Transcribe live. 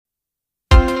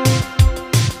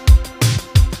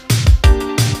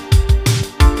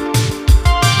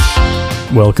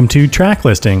Welcome to Track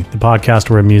Listing, the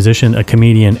podcast where a musician, a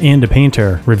comedian, and a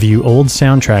painter review old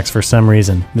soundtracks for some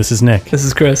reason. This is Nick. This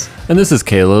is Chris. And this is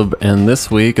Caleb, and this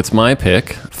week it's my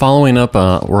pick. Following up,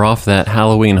 we're off that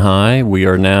Halloween high. We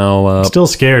are now... Still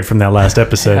scared from that last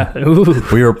episode.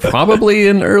 We are probably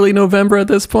in early November at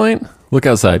this point. Look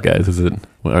outside, guys.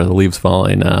 Are the leaves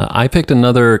falling? I picked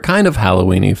another kind of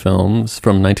Halloween-y films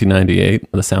from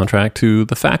 1998, the soundtrack to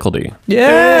The Faculty.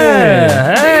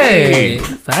 Yeah! Hey!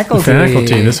 Faculty.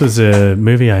 Faculty. This was a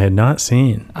movie I had not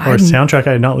seen, or a soundtrack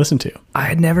I had not listened to. I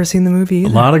had never seen the movie either.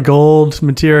 A lot of gold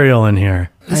material in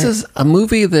here. This is a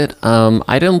movie that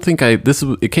I don't think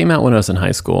it came out when I was in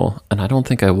high school, and I don't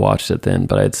think I watched it then,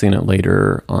 but I'd seen it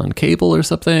later on cable or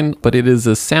something. But it is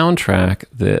a soundtrack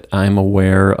that I'm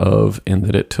aware of, in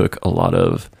that it took a lot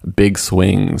of big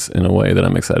swings in a way that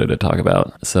I'm excited to talk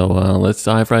about. So let's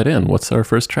dive right in. What's our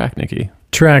first track, Nikki?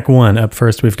 Track 1. Up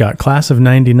first, we've got Class of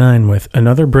 99 with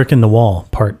Another Brick in the Wall,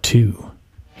 Part 2.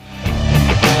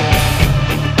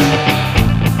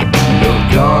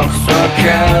 Dark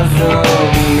sarcasm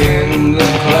in the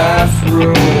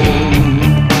classroom.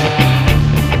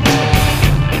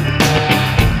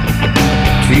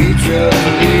 Teachers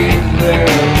leave their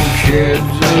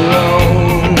kids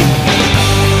alone.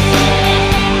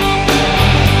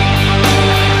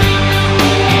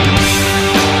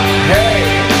 Hey,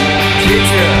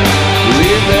 teacher,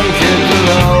 leave them kids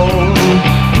alone.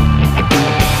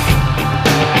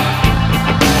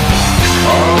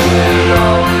 All in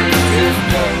all,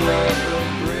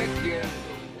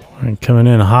 Coming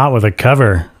in hot with a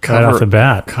cover right off the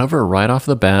bat. Cover right off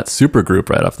the bat. Supergroup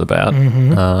right off the bat.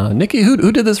 Mm-hmm. Nikki,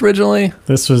 who did this originally?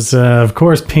 This was, of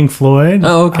course, Pink Floyd.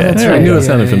 Oh, okay. I knew it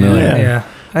sounded familiar. Yeah.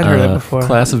 I'd heard it before.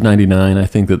 Class of 99. I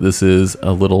think that this is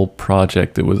a little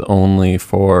project that was only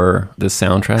for this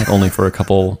soundtrack, only for a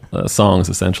couple songs,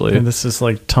 essentially. And this is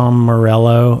like Tom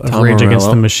Morello of Rage Against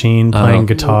the Machine playing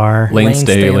guitar. Lane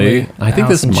Staley. I think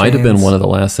this Alice in might have been Chains. one of the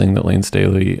last thing that Lane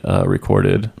Staley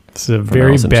recorded. It's a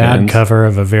very Alice in bad Chains. cover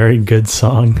of a very good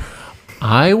song.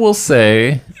 I will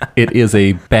say it is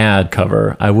a bad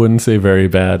cover. I wouldn't say very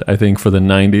bad. I think for the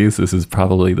 90s, this is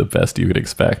probably the best you could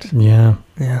expect. Yeah.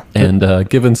 Yeah. And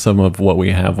given some of what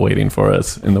we have waiting for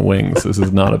us in the wings, this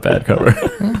is not a bad cover.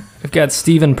 We've got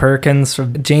Stephen Perkins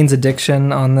from Jane's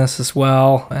Addiction on this as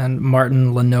well, and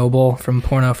Martin Lenoble from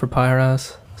Porno for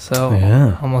Pyros. So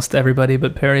Yeah. almost everybody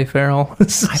but Perry Farrell.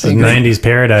 It's a 90s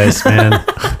paradise, man.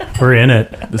 We're in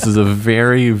it. This is a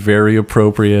very, very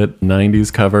appropriate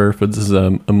 90s cover. But this is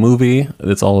a movie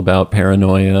that's all about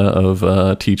paranoia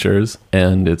of teachers.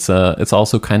 And it's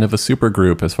also kind of a super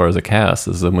group as far as a cast.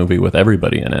 This is a movie with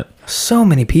everybody in it. So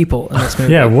many people in this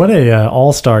movie. Yeah, what a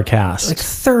all-star cast. Like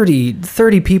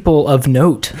 30 people of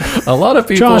note. A lot of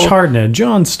people. Josh Hartnett,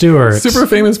 Jon Stewart. Super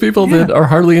famous people that are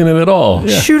hardly in it at all.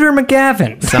 Shooter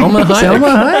McGavin. Salma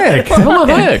Hayek. Salma Hayek.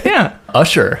 Hayek. Yeah.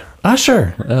 Usher.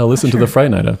 Usher. Listen to the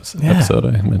Fright Night episode.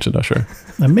 I mentioned Usher.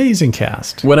 Amazing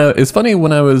cast. It's funny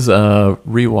when I was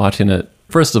rewatching it.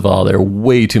 First of all, there are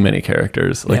way too many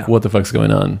characters. Like, what the fuck's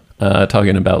going on?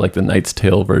 Talking about like the Knight's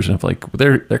Tale version of like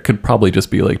there could probably just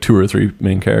be like 2 or 3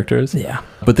 main characters. Yeah.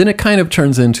 But then it kind of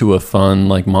turns into a fun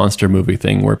like monster movie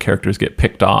thing where characters get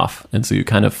picked off, and so you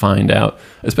kind of find out,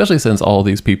 especially since all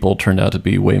these people turned out to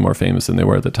be way more famous than they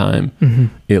were at the time. Mm-hmm.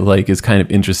 It like is kind of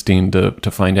interesting to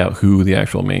find out who the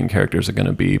actual main characters are going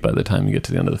to be by the time you get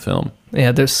to the end of the film.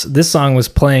 Yeah, this song was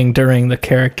playing during the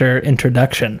character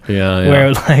introduction. Yeah.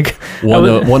 Where like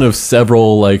one of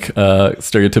several like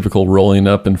stereotypical rolling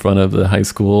up in front of the high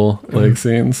school like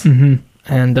scenes. Mm-hmm.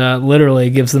 And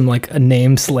literally gives them like a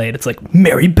name slate. It's like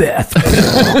Mary Beth.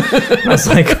 I was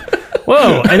like,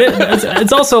 whoa. And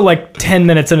it's also like 10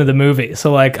 minutes into the movie.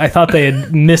 So like I thought they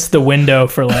had missed the window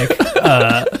for like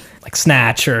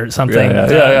Snatch or something.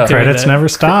 Yeah. Credits never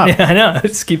stop. Yeah, I know. It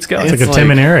just keeps going. It's like a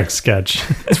Tim and Eric sketch.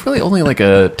 It's really only like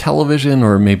a television,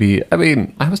 or maybe, I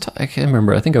mean, I can't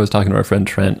remember. I think I was talking to our friend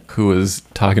Trent, who was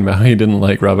talking about how he didn't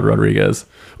like Robert Rodriguez,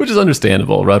 which is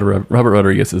understandable. Robert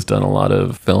Rodriguez has done a lot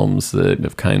of films that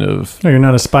have kind of Oh, you're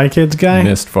not a Spy Kids guy?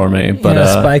 missed for me. But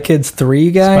Spy Kids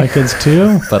 3 guy. Spy Kids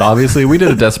 2? but obviously we did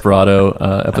a Desperado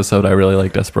episode. I really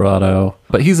like Desperado.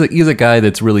 But he's a guy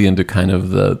that's really into kind of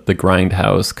the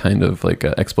grindhouse kind of like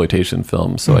exploitation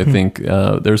film. So I think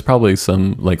there's probably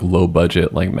some like low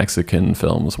budget like Mexican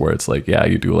films where it's like, yeah,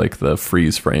 you do like the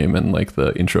freeze frame and like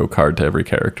the intro card to every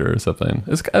character or something.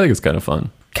 I think it's kind of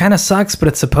fun. Kind of sucks, but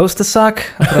it's supposed to suck.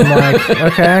 But I'm like,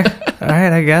 okay, all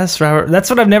right, I guess. Robert. That's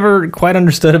what I've never quite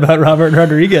understood about Robert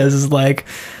Rodriguez is like,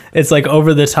 it's like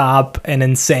over the top and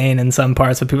insane in some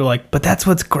parts, but people are like, but that's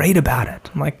what's great about it.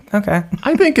 I'm like, okay.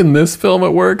 I think in this film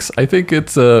it works. I think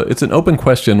it's an open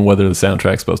question whether the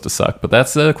soundtrack's supposed to suck, but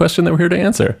that's a question that we're here to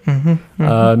answer.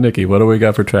 Nikki, what do we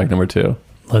got for track number 2?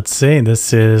 Let's see.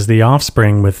 This is The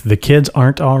Offspring with The Kids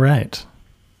Aren't All Right.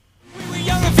 We were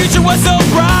young, the future was so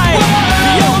bright.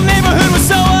 The old neighborhood was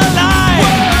so alive.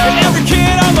 And every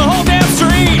kid on the whole damn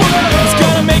street was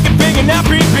gonna make it big and not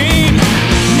repeat.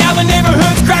 Now the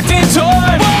neighborhood's cracked and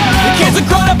torn. The kids are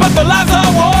grown up, but their lives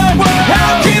are worn.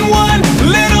 How can one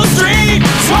little street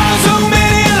swallow so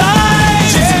many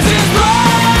lives? Chairs is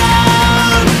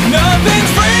blown,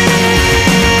 nothing's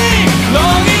free.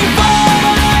 Longing for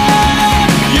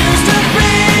used to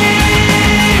be.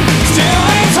 Still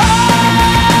it's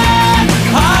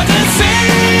hard to see.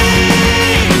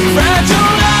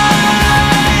 Fragile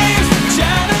lives,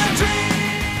 shattered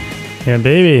dreams. Yeah,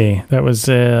 baby. That was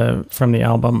from the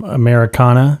album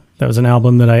Americana. That was an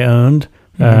album that I owned.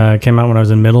 Came out when I was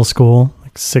in middle school,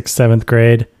 like 6th, 7th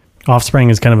grade. Offspring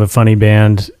is kind of a funny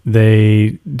band.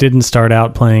 They didn't start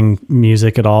out playing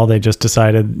music at all. They just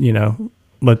decided,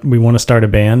 we want to start a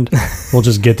band. We'll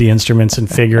just get the instruments and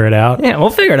figure it out. Yeah,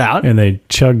 we'll figure it out. And they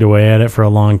chugged away at it for a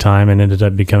long time and ended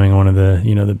up becoming one of the,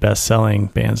 the best-selling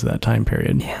bands of that time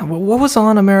period. Yeah, what was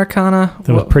on Americana?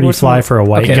 That was Pretty what's Fly on- for a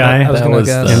White Okay, Guy. I was That gonna was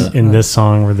guess. In this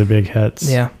song were the big hits.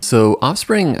 Yeah. So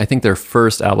Offspring, I think their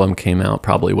first album came out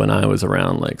probably when I was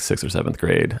around like 6th or 7th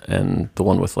grade, and the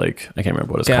one with like I can't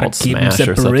remember what it's Gotta called, keep 'em Smash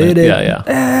or something. separated.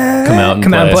 Yeah. Come out and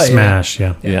Come out and play. play. Smash,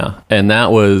 yeah. Yeah, and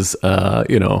that was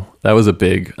that was a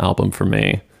big album for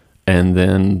me. And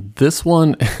then this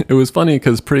one, it was funny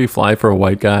because Pretty Fly for a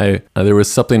White Guy, there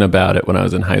was something about it when I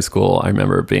was in high school. I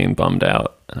remember being bummed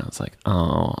out, and I was like,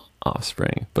 oh,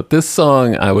 Offspring. But this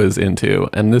song I was into,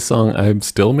 and this song I'm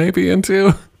still maybe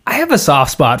into. I have a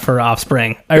soft spot for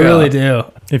Offspring. I really do.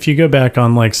 If you go back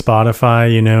on like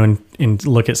Spotify, and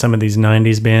look at some of these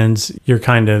 90s bands, you're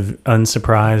kind of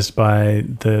unsurprised by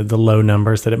the low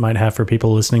numbers that it might have for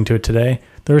people listening to it today.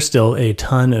 There's still a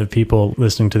ton of people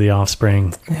listening to The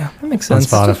Offspring Yeah, that makes on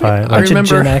sense. Spotify. I Like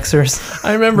remember- Gen Xers.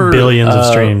 I remember Billions of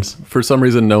streams. For some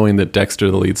reason, knowing that Dexter,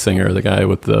 the lead singer, the guy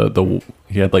with the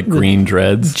he had like green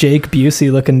dreads. Jake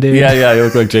Busey looking dude. Yeah, he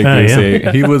looked like Jake Oh, yeah.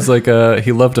 Busey. He was like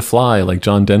he loved to fly, like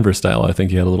John Denver style. I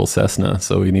think he had a little Cessna,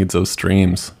 so he needs those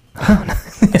streams.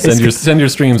 Send your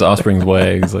streams Offspring's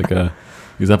way. He's like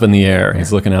he's up in the air.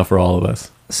 He's looking out for all of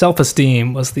us.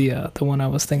 Self-Esteem was the one I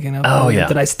was thinking of. Oh, yeah.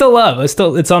 That I still love.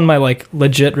 It's on my like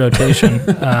legit rotation.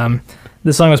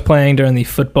 This song was playing during the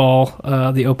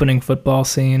opening football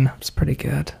scene. It's pretty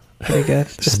good. Pretty good.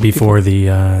 Just before the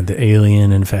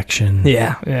alien infection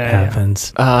Yeah.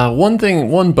 happens.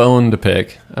 One bone to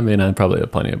pick. I mean, I probably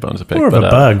have plenty of bones to pick. More of but, a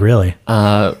bug, really.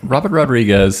 Robert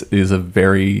Rodriguez is a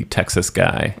very Texas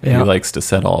guy. Yeah. He likes to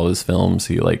set all of his films.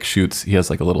 He like shoots. He has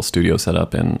like a little studio set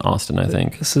up in Austin, I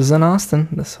think. This is in Austin.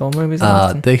 This whole movie's in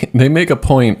Austin. They make a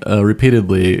point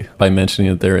repeatedly by mentioning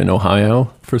that they're in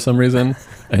Ohio for some reason,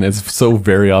 and it's so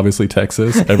very obviously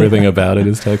Texas. Everything about it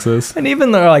is Texas. And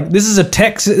even they're like, this is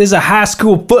a high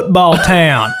school football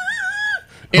town.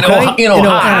 In Okay?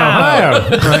 Ohio.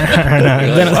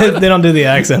 They don't do the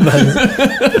accent. But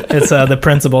it's the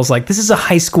principal's like, this is a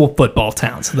high school football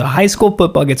town. So the high school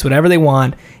football gets whatever they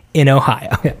want in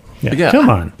Ohio. Yeah. Come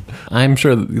on. I'm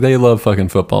sure they love fucking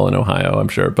football in Ohio. I'm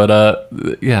sure, but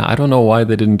I don't know why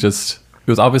they didn't just.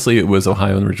 It was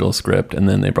Ohio in the original script, and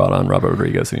then they brought on Robert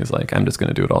Rodriguez, and he's like, I'm just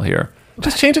gonna do it all here.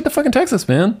 Just change it to fucking Texas,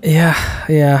 man. Yeah.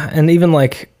 And even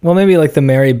like, well, maybe like the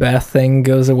Mary Beth thing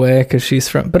goes away because she's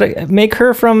from, but make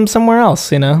her from somewhere else,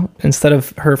 instead of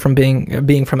her from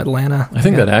being from Atlanta. I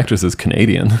think that actress is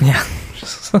Canadian. Yeah.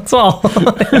 That's all.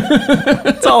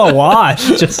 It's all a wash.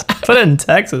 Just put it in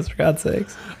Texas, for God's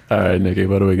sakes. All right, Nikki,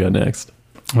 what do we got next?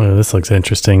 Well, this looks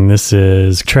interesting. This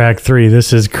is track 3.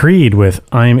 This is Creed with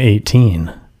I'm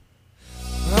 18.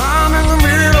 I'm in the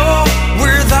middle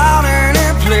without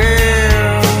any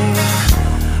plan.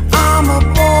 I'm a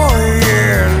boy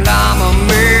and I'm a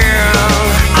man.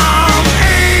 I'm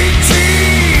 18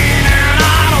 and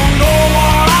I don't know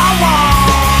what I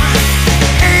want.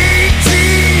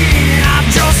 18, I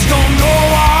just don't know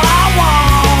what I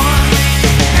want.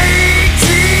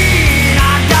 18,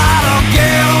 I gotta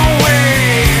get away.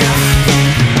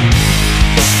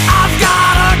 I've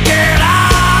gotta get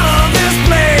out of this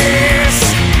place.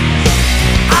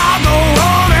 I'll go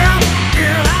running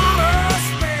in outer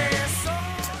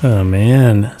space. Oh,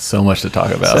 man. So much to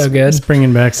talk about. So good. It's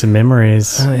bringing back some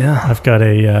memories. Oh, yeah. I've got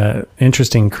a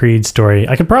interesting Creed story.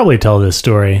 I could probably tell this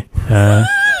story. I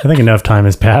think enough time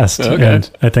has passed. Okay. And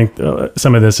I think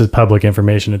some of this is public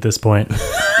information at this point.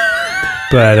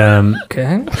 But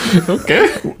Okay. Okay.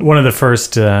 one of the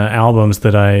first albums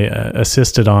that I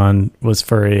assisted on was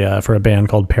for a band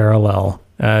called Parallel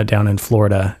down in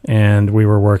Florida, and we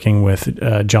were working with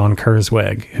John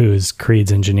Kurzweg, who's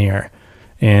Creed's engineer,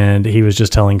 and he was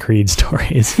just telling Creed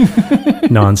stories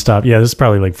nonstop. Yeah, this is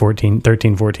probably like 13,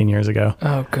 14 years ago.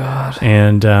 Oh God.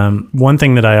 And one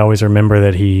thing that I always remember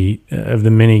that he, of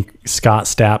the many Scott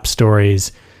Stapp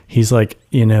stories, he's like,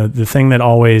 the thing that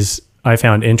always I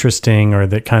found interesting or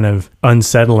that kind of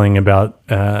unsettling about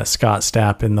Scott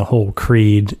Stapp and the whole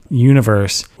Creed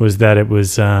universe was that it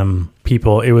was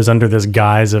it was under this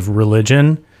guise of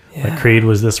religion. Yeah. Like Creed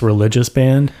was this religious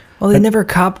band. Well, they never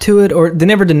copped to it, or they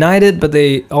never denied it, but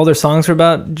all their songs were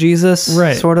about Jesus,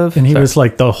 sort of. And he was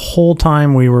like, the whole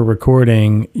time we were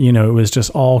recording, it was just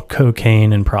all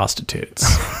cocaine and prostitutes.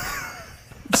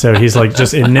 So he's like,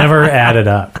 it never added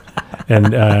up. And,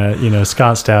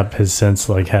 Scott Stapp has since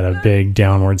had a big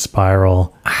downward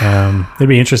spiral. It'd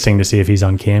be interesting to see if he's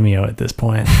on Cameo at this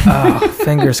point. Oh,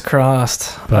 fingers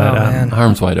crossed. But, man.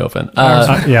 Arms wide open.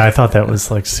 Yeah, I thought that was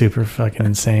super fucking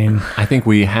insane. I think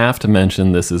we have to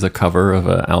mention this is a cover of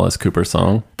a Alice Cooper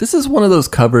song. This is one of those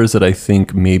covers that I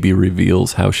think maybe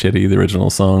reveals how shitty the original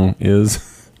song is.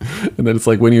 And then it's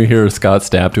like when you hear Scott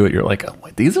Stapp do it, you're like, oh,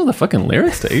 wait, these are the fucking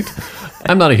lyrics to it?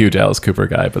 I'm not a huge Alice Cooper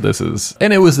guy, but this is...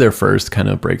 And it was their first kind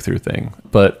of breakthrough thing.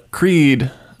 But Creed,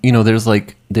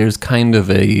 there's kind of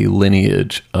a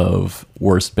lineage of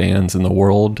worst bands in the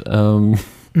world. Kind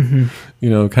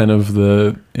of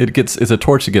it's a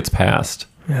torch that gets passed.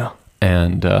 Yeah.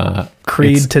 And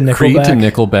Creed to Nickelback. Creed to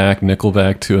Nickelback,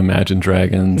 Nickelback to Imagine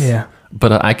Dragons. Yeah.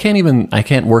 But I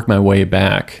can't work my way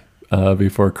back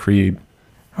before Creed.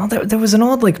 Well, there was an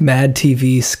old Mad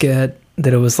TV skit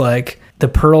that it was the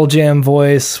Pearl Jam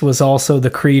voice was also the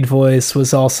Creed voice,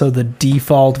 was also the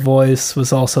default voice,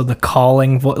 was also the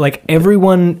calling voice.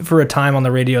 Everyone for a time on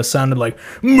the radio sounded like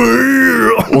me.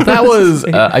 Well, that was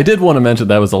I did want to mention,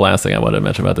 that was the last thing I wanted to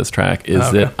mention about this track is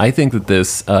that I think that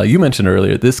this you mentioned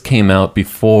earlier, this came out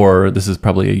before, this is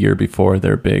probably a year before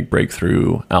their big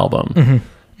breakthrough album. Mm-hmm.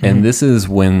 And this is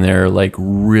when they're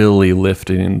really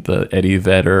lifting the Eddie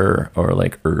Vedder or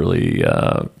early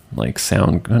not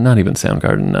even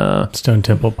Soundgarden, Stone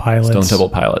Temple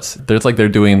Pilots. There's they're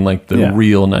doing the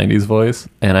real 90s voice.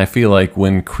 And I feel like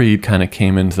when Creed kind of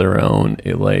came into their own,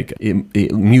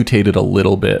 it mutated a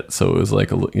little bit. So it was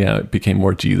it became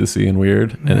more Jesus-y and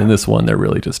weird. And in this one, they're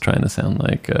really just trying to sound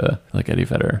like Eddie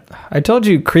Vedder. I told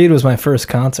you Creed was my first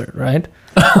concert, right?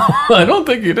 I don't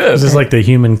think you did. This is the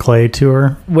Human Clay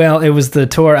tour. Well, it was the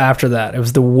tour after that. It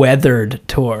was the Weathered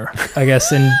tour. I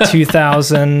guess in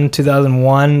 2000,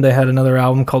 2001, they had another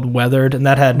album called Weathered, and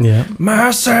that had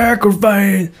My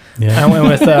Sacrifice. Yeah. I went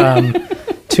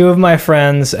with two of my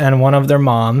friends and one of their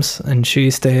moms, and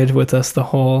she stayed with us the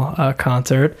whole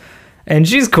concert. And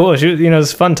she's cool. She, it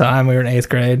was a fun time. We were in 8th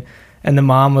grade. And the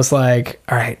mom was like,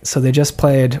 all right, so they just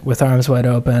played With Arms Wide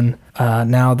Open.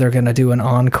 Now they're going to do an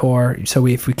encore. So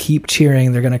if we keep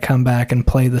cheering, they're going to come back and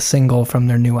play the single from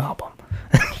their new album.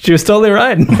 She was totally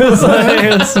right.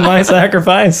 It's My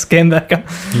Sacrifice came back up.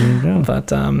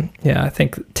 But I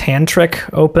think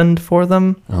Tantric opened for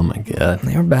them. Oh my God.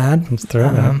 They were bad. Let's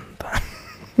throw that.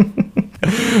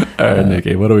 All right,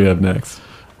 Nikki, what do we have next?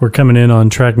 We're coming in on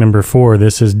track number 4.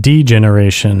 This is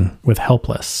D-Generation with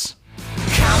Helpless.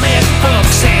 Comic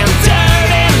books and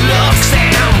dirty looks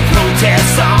and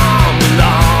protests all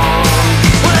along.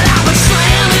 Well, I've been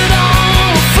stranded on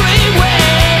the freeway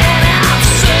and I've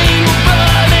seen the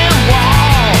burning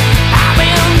wall. I've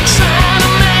been trying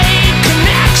to make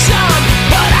connection,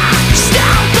 but I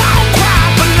still don't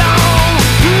quite belong.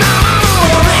 No,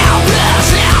 helpless,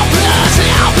 helpless,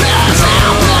 helpless,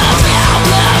 helpless,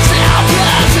 helpless,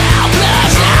 helpless,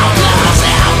 helpless, helpless,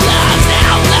 helpless,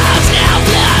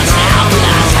 helpless,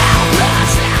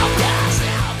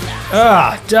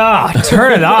 helpless,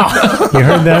 turn it off. You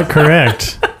heard that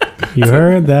correct.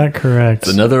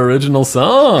 It's another original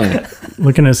song.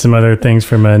 Looking at some other things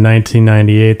from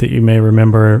 1998 that you may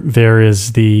remember, there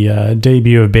is the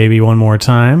debut of Baby One More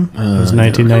Time. It was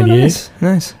 1998. Oh,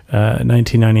 nice.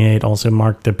 1998 also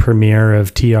marked the premiere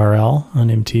of TRL on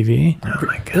MTV. Oh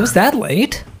my God. It was that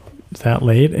late? That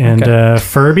late. And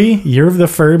Furby, Year of the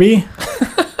Furby.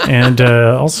 And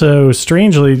also,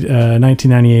 strangely,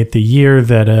 1998, the year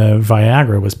that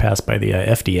Viagra was passed by the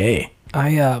FDA.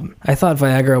 I thought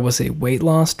Viagra was a weight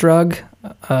loss drug.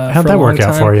 How'd that work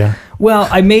out for you? Well,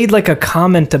 I made a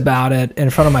comment about it in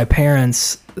front of my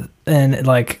parents, and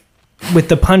with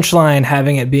the punchline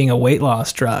having it being a weight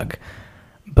loss drug.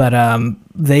 But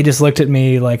they just looked at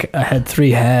me like I had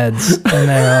 3 heads, and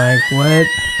they were like, "What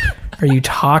are you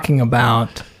talking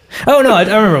about?" Oh no, I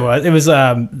remember what it was.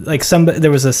 Like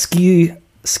there was a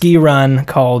ski run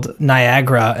called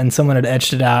Niagara, and someone had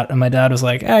etched it out, and my dad was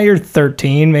like, you're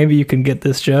 13, maybe you can get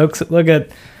this joke. So look at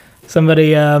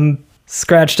somebody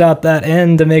scratched out that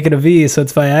N to make it a V, so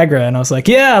it's Viagra. And I was like,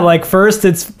 yeah, like first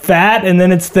it's fat and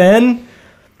then it's thin.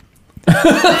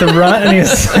 The run, and he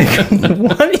was like,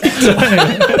 what are you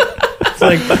doing? It's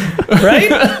like,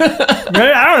 right?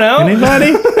 I don't know.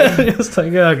 Anybody? It was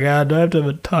like, oh god, do I have to have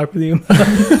a talk with you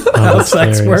about how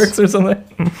sex hilarious. works or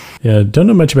something? Yeah, don't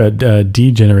know much about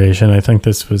Degeneration. I think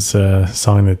this was a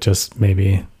song that just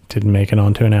maybe didn't make it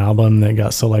onto an album that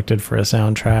got selected for a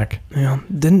soundtrack. Yeah,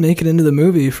 didn't make it into the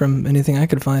movie from anything I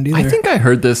could find either. I think I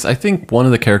heard this. I think one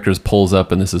of the characters pulls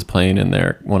up and this is playing in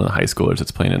their, one of the high schoolers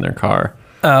that's playing in their car.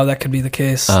 Oh, that could be the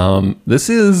case. This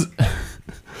is,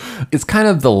 it's kind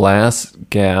of the last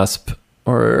gasp,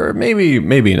 or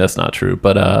maybe that's not true,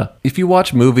 but if you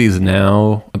watch movies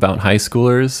now about high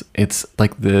schoolers, it's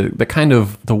like the kind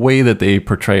of, the way that they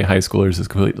portray high schoolers is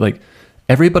completely, like,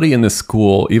 everybody in this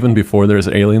school, even before there's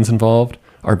aliens involved,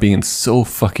 are being so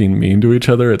fucking mean to each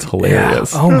other. It's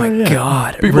hilarious. Oh my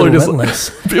god, People relentless.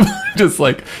 are just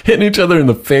like hitting each other in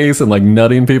the face and like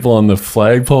nutting people on the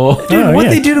flagpole. Dude, what yeah.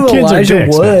 they do to Kids are Elijah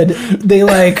dicks, Wood, they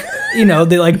like,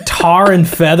 they like tar and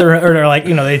feather, or like,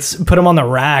 they put him on the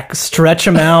rack, stretch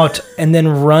him out, and then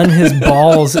run his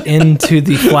balls into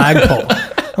the flagpole.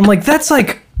 I'm like, that's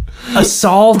like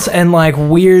assault and like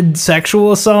weird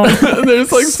sexual assault.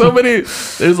 There's like so many,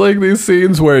 there's like these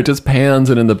scenes where it just pans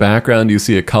and in the background you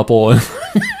see a couple and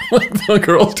like the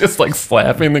girl's just like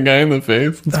slapping the guy in the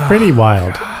face. It's pretty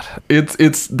wild.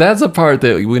 It's that's a part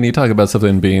that when you talk about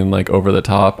something being like over the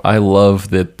top, I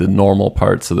love that the normal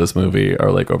parts of this movie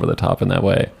are like over the top in that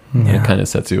way. And it kind of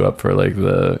sets you up for like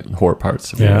the horror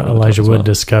parts. Yeah, Elijah Wood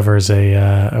discovers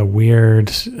a weird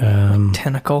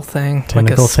Tentacle thing.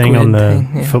 tentacle like a thing on squid the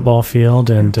thing, yeah. football field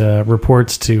and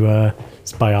reports to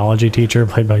his biology teacher,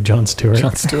 played by Jon Stewart.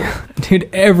 Dude,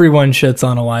 everyone shits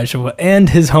on Elijah Wood, and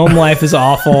his home life is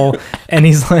awful. And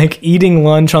he's like eating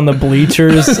lunch on the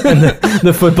bleachers, and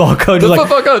the football coach is like,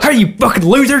 football coach. "Hey, you fucking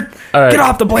loser! All right. Get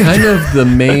off the bleachers!" Kind of the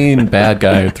main bad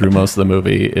guy through most of the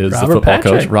movie is Robert the football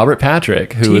coach, Patrick. Robert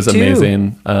Patrick, who is T2.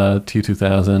 amazing.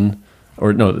 T2000,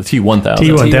 or no, the T1000.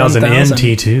 T1000 and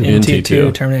T2. In T2,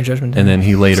 T2. Terminator Judgment Day. And then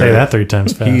he later Say that 3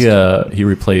 times fast. he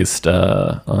replaced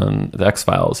on the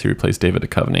X-Files. He replaced David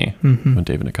Duchovny when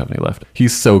David Duchovny left.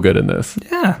 He's so good in this.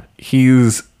 yeah.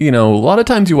 He's, a lot of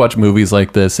times you watch movies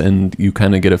like this and you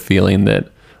kind of get a feeling that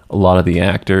a lot of the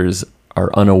actors are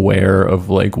unaware of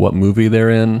like what movie they're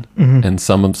in, and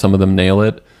some of them nail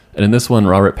it. And in this one,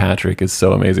 Robert Patrick is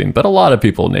so amazing, but a lot of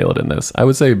people nail it in this. I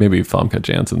would say maybe Famke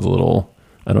Janssen's a little,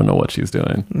 I don't know what she's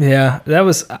doing. Yeah,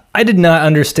 I did not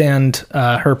understand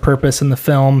her purpose in the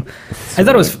film. I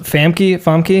thought it was Famke.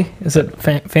 Is it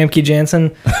Famke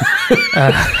Janssen?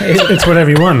 It's whatever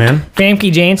you want, man.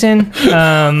 Famke Janssen.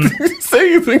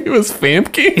 Say you think it was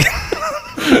Famke?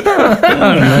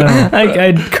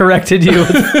 I corrected you.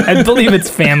 I believe it's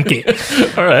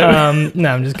Famke. All right.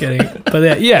 No, I'm just kidding.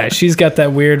 But yeah, she's got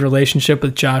that weird relationship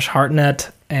with Josh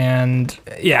Hartnett. And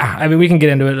yeah, I mean, we can get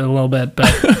into it in a little bit,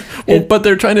 but But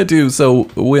they're trying to do, so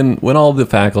when all the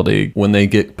faculty, when they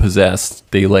get possessed,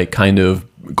 they like kind of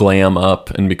glam up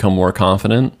and become more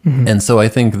confident. And so I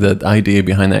think the idea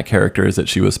behind that character is that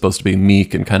she was supposed to be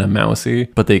meek and kind of mousy,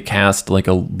 but they cast like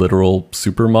a literal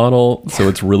supermodel, so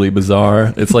it's really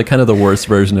bizarre. It's like kind of the worst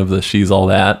version of the She's All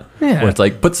That, Yeah. where it's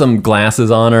like put some glasses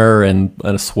on her and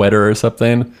a sweater or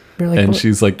something. You're like, and what?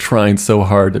 she's like trying so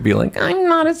hard to be like, I'm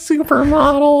not a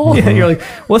supermodel. yeah, you're like,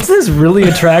 what's this really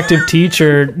attractive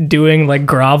teacher doing, like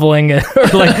groveling or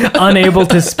like unable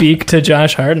to speak to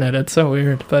Josh Hartnett? It's so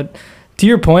weird. But to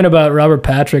your point about Robert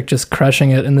Patrick just crushing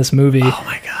it in this movie, oh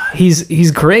my god, he's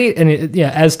great, and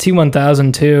as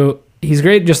T1000 too, he's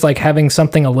great. Just like having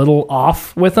something a little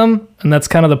off with him, and that's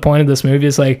kind of the point of this movie.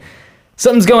 Is like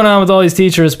something's going on with all these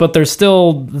teachers, but they're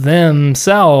still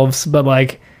themselves. But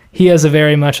like he has a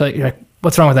very much like, you're like,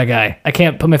 what's wrong with that guy? I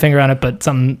can't put my finger on it, but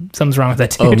something's wrong with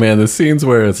that dude. Oh man, the scenes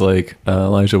where it's like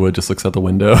Elijah Wood just looks out the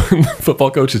window and the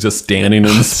football coach is just standing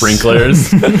in the sprinklers.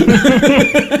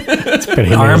 It's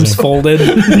pretty Arms amazing. folded.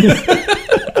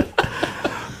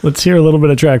 Let's hear a little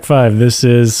bit of track 5. This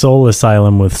is Soul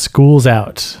Asylum with School's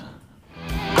Out.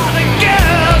 All the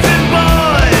girls and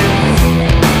boys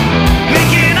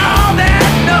making all that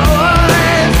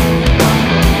noise,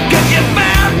 'cause you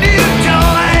found new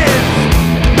toys.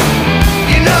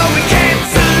 You know we can't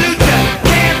salute ya,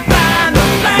 can't find the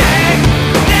flag.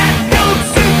 That don't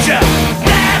suit ya,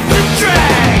 that's a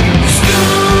drag.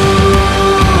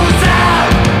 School's out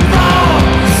for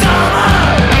summer.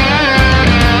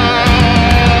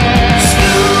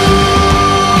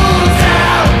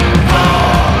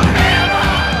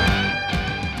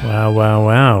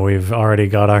 wow, we've already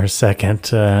got our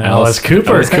second Alice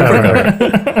Cooper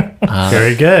cover.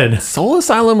 Very good. Soul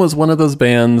Asylum was one of those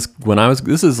bands when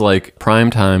this is like prime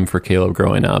time for Caleb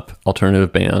growing up,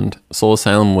 alternative band. Soul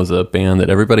Asylum was a band that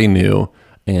everybody knew.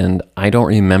 And I don't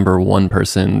remember one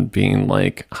person being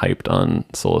like hyped on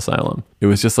Soul Asylum. It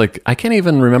was just like, I can't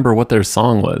even remember what their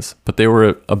song was, but they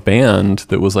were a band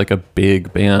that was like a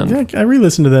big band. Yeah, I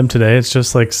re-listened to them today. It's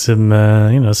just like some,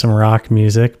 some rock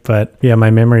music. But yeah, my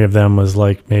memory of them was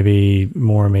like maybe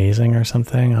More Amazing or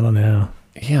something. I don't know.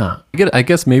 Yeah, I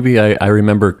guess maybe I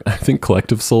remember. I think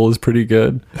Collective Soul is pretty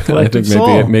good. Collective I think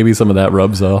Soul. maybe some of that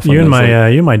rubs off. You and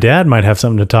my dad might have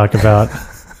something to talk about.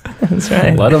 That's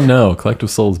right. Let them know. Collective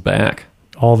Soul's back.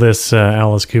 All this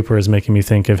Alice Cooper is making me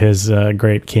think of his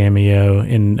great cameo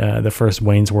in the first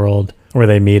Wayne's World, where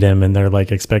they meet him and they're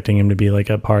like expecting him to be like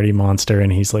a party monster,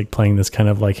 and he's like playing this kind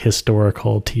of like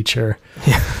historical teacher.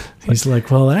 Yeah. He's like,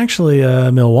 well, actually,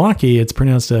 Milwaukee, it's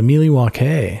pronounced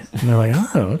Milwaukee. And they're like,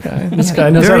 oh, okay. This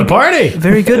guy knows how to party.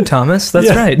 Very good, Thomas. That's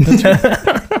right.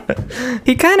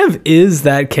 He kind of is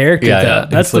that character, Yeah, though. yeah.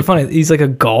 That's It's the like- funny. He's like a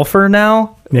golfer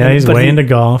now. Yeah, he's but way he- into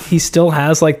golf. He still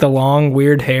has like the long,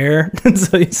 weird hair.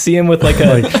 So you see him with like a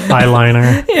like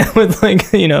eyeliner. yeah, with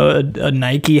like a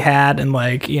Nike hat and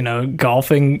like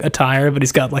golfing attire, but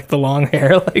he's got like the long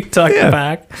hair like tucked Yeah.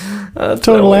 back.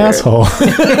 Total weird. asshole.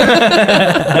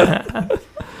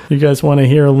 You guys want to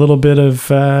hear a little bit of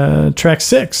track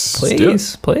 6?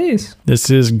 Please, please. This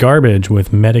is Garbage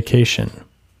with Medication.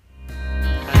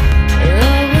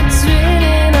 It's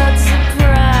really not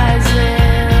surprising.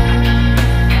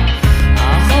 I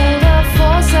hold a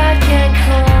force I can't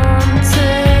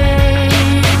contain.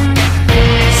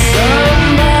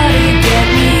 Somebody get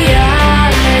me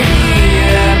out of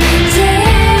here.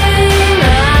 Telling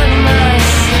on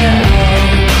myself.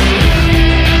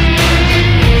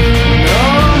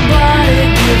 Nobody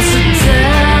gives a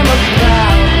damn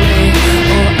about me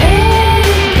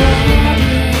or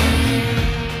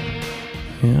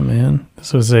anybody. Yeah, man.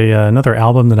 This was another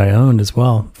album that I owned as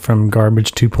well, from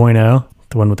Garbage 2.0,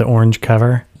 the one with the orange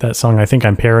cover. That song, I Think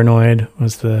I'm Paranoid,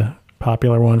 was the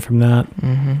popular one from that.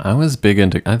 I was big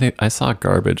into. I think I saw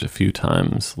Garbage a few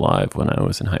times live when I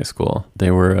was in high school. They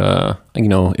were,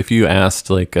 if you asked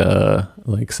like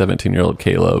 17-year-old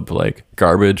Caleb, like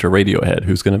Garbage or Radiohead,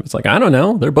 who's gonna? It's like, I don't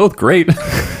know. They're both great.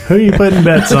 Who are you putting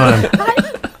bets on?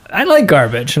 I like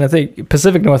Garbage, and I think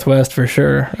Pacific Northwest for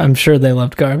sure. I'm sure they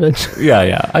loved Garbage.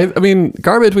 Yeah. I mean,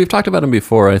 Garbage, we've talked about them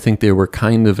before. I think they were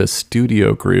kind of a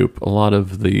studio group. A lot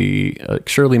of the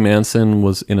Shirley Manson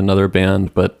was in another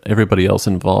band, but everybody else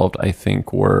involved, I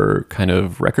think, were kind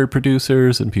of record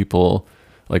producers and people,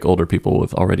 like older people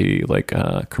with already like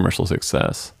commercial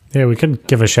success. Yeah, we could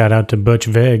give a shout out to Butch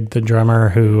Vig, the drummer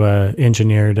who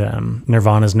engineered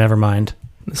Nirvana's Nevermind.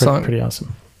 song- Pretty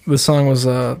awesome. The song was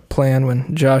planned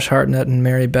when Josh Hartnett and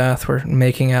Mary Beth were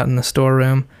making out in the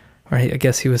storeroom, or I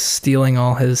guess he was stealing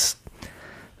all his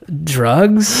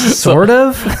drugs, sort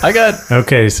of. I got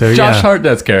Okay, so Josh yeah.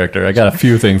 Hartnett's character. I got a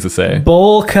few things to say.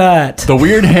 Bowl cut. The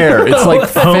weird hair. It's like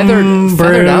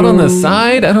feathered out on the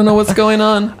side. I don't know what's going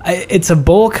on. It's a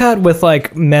bowl cut with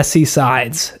like messy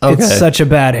sides. Okay. It's such a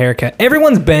bad haircut.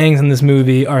 Everyone's bangs in this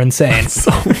movie are insane.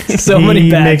 So he many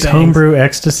bad makes bangs. homebrew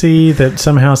ecstasy that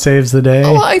somehow saves the day.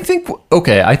 Well, I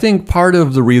think part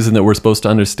of the reason that we're supposed to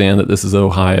understand that this is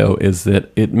Ohio is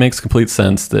that it makes complete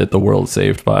sense that the world's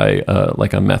saved by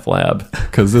like a meth lab,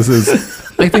 because this is.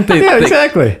 I think Yeah,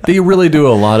 exactly. They really do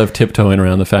a lot of tiptoeing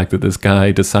around the fact that this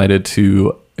guy decided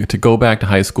to go back to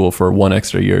high school for one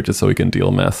extra year just so he can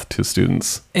deal meth to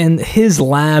students. And his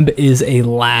lab is a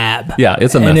lab. Yeah,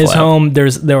 it's a meth In his lab. home,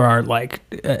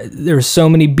 there's so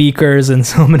many beakers and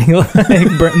so many like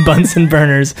Bunsen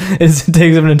burners. It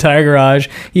takes up an entire garage.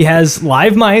 He has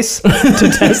live mice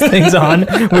to test things on,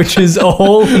 which is a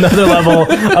whole another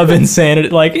level of insanity.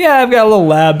 Like, yeah, I've got a little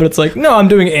lab, but it's like, no, I'm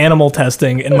doing animal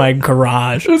testing in my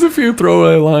garage. There's a few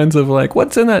throwaway lines of like,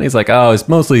 what's in that? And he's like, oh, it's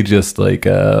mostly just like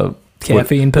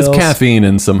Caffeine It's pills. caffeine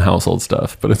and some household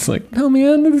stuff. But it's like, no,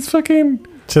 man, it's fucking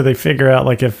So they figure out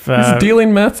like if he's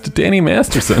dealing meth to Danny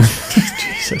Masterson.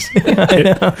 Jesus.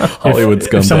 Hollywood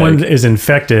If someone scumbag. is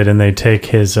infected and they take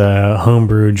his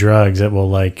homebrew drugs, it will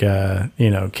like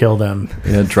kill them.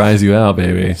 Yeah, it dries you out,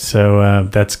 baby. So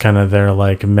that's kind of their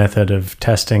like method of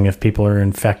testing if people are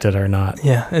infected or not.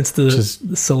 Yeah, it's the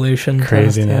Just solution. test,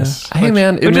 Craziness. Hey,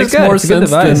 man, it which is makes good. more It's a good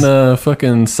sense than device.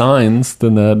 fucking Signs,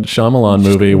 than that Shyamalan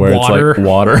movie where water. it's like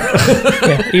water.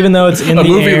 Yeah, even though it's in A the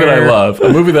movie air. that I love.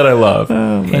 A movie that I love.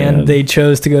 man. And they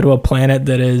chose to go to a planet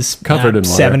that is Covered in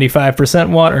water.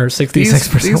 75% water or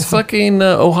 66%. These fucking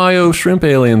Ohio shrimp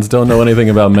aliens don't know anything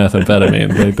about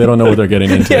methamphetamine. They don't know what they're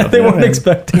getting into. Yeah, they weren't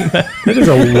expecting that. That is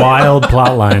a wild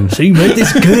plot line. So you made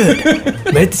this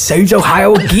good. Made the Sage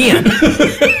Ohio again.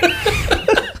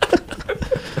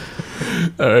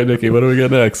 All right, Nikki, what do we get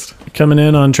next? Coming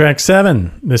in on track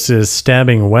 7, this is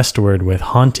Stabbing Westward with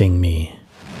Haunting Me.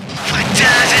 What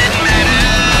does it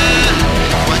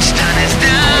matter? What's done is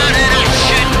done, and I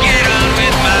should get on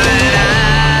with my life.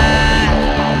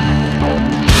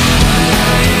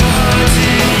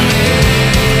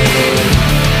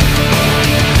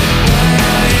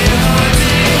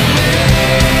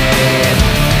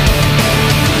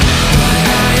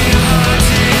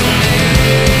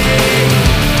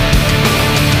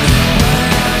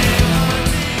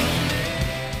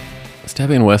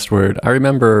 Stabbing Westward, I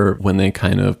remember when they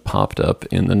kind of popped up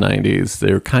in the 90s,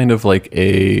 they were kind of like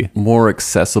a more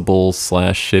accessible /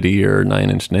 shittier Nine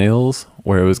Inch Nails,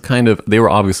 where it was kind of, they were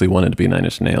obviously wanted to be Nine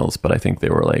Inch Nails, but I think they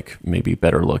were like maybe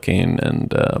better looking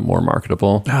and more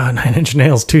marketable. Ah, 9 Inch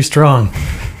Nails, too strong.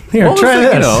 Here, What was try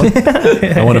it,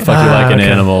 this. I want to fuck you like an okay.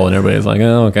 animal, and everybody's like,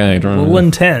 oh, okay. A little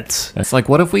intense. It's like,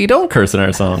 what if we don't curse in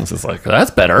our songs? It's like,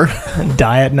 that's better.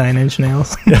 Diet 9 Inch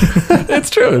Nails. It's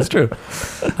true. It's true.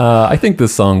 I think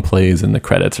this song plays in the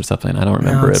credits or something. I don't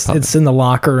remember No, it. it's in the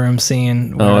locker room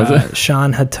scene where Oh, is it?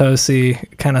 Sean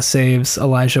Hatosi kind of saves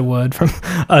Elijah Wood from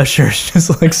Usher's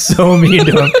just like so mean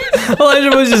to him. Elijah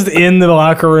Wood's just in the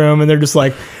locker room and they're just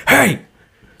like, hey,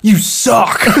 you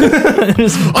suck.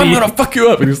 Just I'm gonna fuck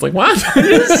you up, and he's like, what?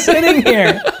 sitting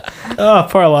here. Oh,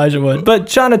 poor Elijah Wood. But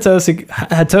Sean Hatosi,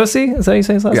 is that how you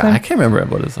say his last Yeah, name? I can't remember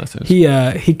what his last name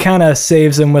is. He kind of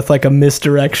saves him with like a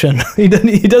misdirection. He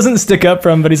doesn't stick up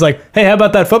for him, but he's like, hey, how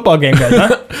about that football game, guys?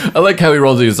 Huh? I like how he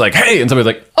rolls. He's like, hey, and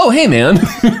somebody's like, oh, hey, man.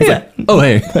 Yeah. Oh,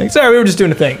 hey. Like, sorry, we were just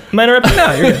doing a thing. Am I interrupting?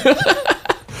 No, you're good.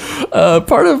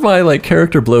 Part of my like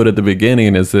character bloat at the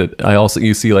beginning is that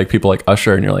you see like people like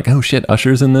Usher, and you're like, oh shit,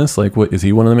 Usher's in this. Like, what is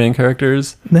he one of the main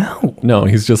characters? No. No,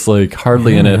 he's just like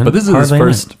hardly in it. But this is his hardly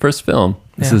in first film.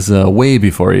 This Yeah. is way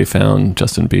before he found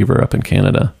Justin Bieber up in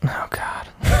Canada. Oh God.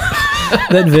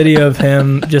 That video of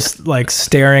him just like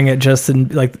staring at Justin,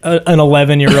 like an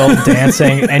 11-year-old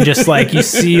dancing, and just like you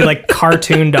see like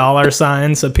cartoon dollar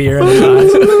signs appear in his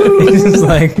eyes. He's just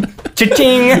like,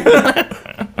 cha-ching.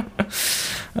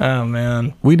 Oh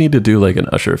man. We need to do like an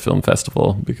Usher film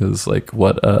festival because like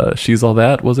She's All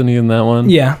That, wasn't he in that one?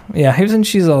 Yeah. He was in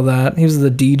She's All That. He was the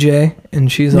DJ in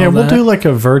She's All Yeah, That. we'll do like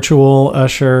a virtual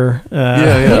Usher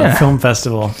Yeah. film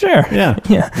festival. Sure. Yeah.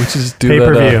 Yeah. We should just do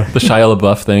Pay-per-view. the Shia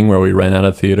LaBeouf thing where we rent out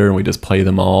a theater and we just play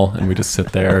them all and we just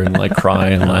sit there and like cry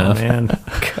and laugh. Man.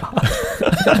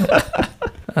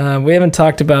 We haven't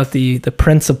talked about the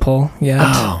principal yet.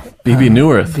 Oh, BB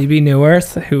Newirth. Phoebe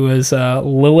Newirth, who was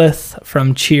Lilith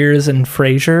from Cheers and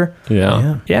Frasier.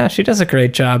 Yeah. Yeah, she does a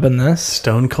great job in this.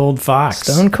 Stone Cold Fox.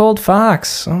 Stone Cold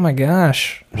Fox. Oh my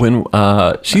gosh. When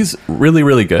she's really,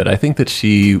 really good. I think that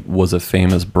she was a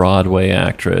famous Broadway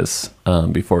actress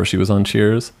before she was on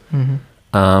Cheers. Mm-hmm.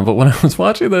 But when I was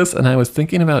watching this and I was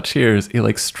thinking about Cheers, it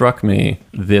like struck me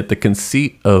that the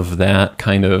conceit of that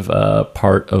kind of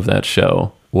part of that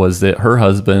show was that her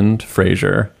husband,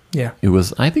 Frasier, Yeah.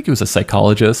 I think he was a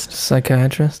psychologist,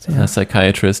 Psychiatrist. Yeah. a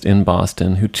psychiatrist in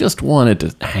Boston who just wanted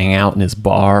to hang out in his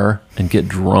bar and get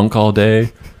drunk all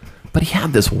day. But he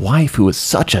had this wife who was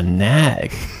such a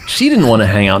nag. She didn't want to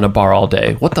hang out in a bar all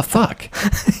day. What the fuck?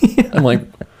 I'm like,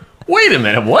 wait a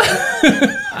minute, what?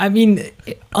 I mean,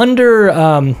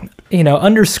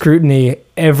 under scrutiny,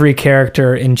 every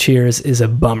character in Cheers is a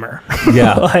bummer.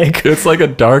 Yeah. Like It's like a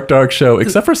dark, dark show,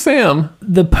 except for Sam.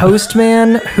 the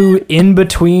postman who in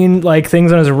between like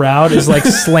things on his route is like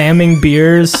slamming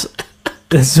beers.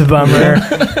 It's a bummer.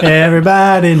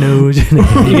 Everybody knows.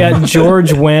 You got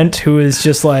George Wendt, who is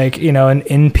just like, an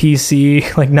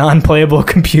NPC, like non-playable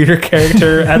computer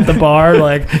character at the bar.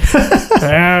 Like,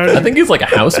 I think he's like a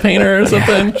house painter or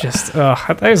something. I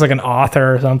thought he was like an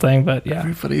author or something, but yeah.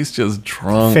 Everybody's just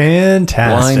drunk,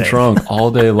 Fantastic. blind drunk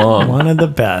all day long. One of the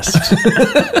best.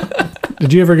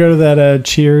 Did you ever go to that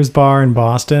Cheers bar in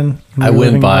Boston? when I you were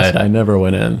living went in by it. Boston? I never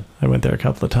went in. I went there a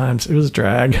couple of times. It was a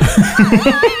drag.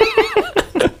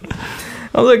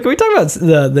 I was like, can we talk about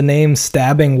the name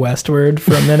Stabbing Westward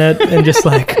for a minute? And just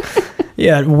like,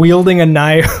 wielding a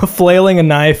knife, flailing a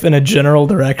knife in a general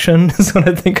direction is what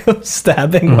I think of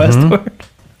Stabbing Westward.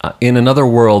 In another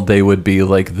world, they would be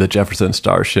like the Jefferson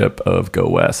Starship of Go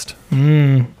West.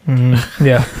 Yeah.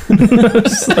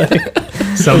 Just like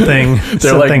Something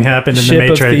like happened in the ship of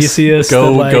Matrix. Theseus.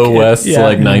 Go that, like, West, yeah.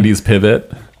 like 90s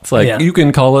pivot. It's like Yeah. you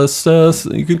can call us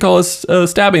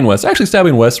Stabbing West. Actually,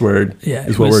 Stabbing Westward Yeah,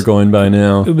 is it what was- we're going by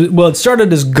now. Well, it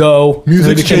started as Go. Music's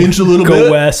Then it became changed a little Go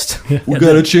bit. West. We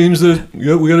gotta change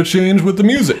we gotta change with the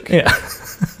music. Yeah.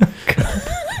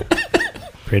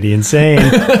 Pretty insane.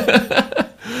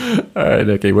 All right,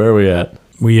 Nikki, where are we at?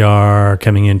 We are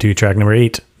coming into track number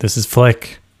 8. This is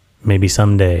Flick. Maybe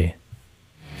someday.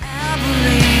 I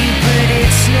believe, but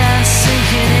it's not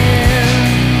sinking in.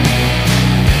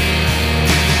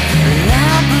 I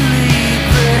believe,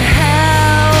 but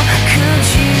how could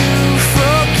you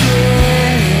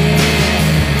forget?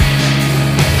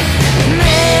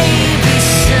 Maybe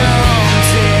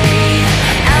someday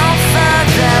I'll find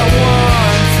that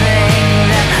one thing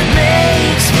that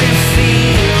makes me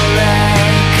feel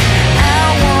like I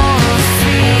wanna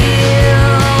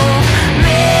feel.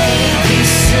 Maybe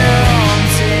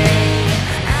someday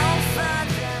I'll find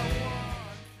that one.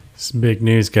 This is big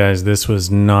news, guys. This was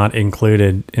not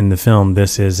included in the film.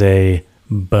 This is a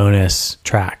bonus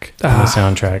track in the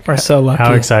soundtrack. We're so lucky.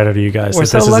 How excited are you guys We're that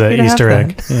so this is lucky an to have Easter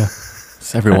egg? that. Yeah.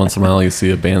 So every once in a while, you see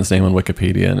a band's name on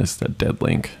Wikipedia, and it's a dead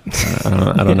link.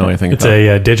 I don't know anything. It's about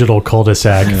a digital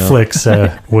cul-de-sac Flick's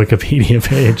Wikipedia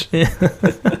page.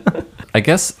 I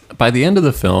guess by the end of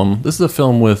the film, this is a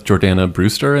film with Jordana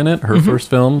Brewster in it, her Mm-hmm. first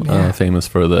film, famous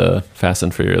for the Fast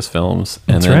and Furious films.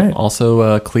 And That's then right.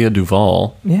 also Clea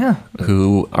Duvall, Yeah.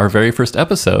 who our very first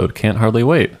episode, Can't Hardly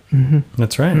Wait,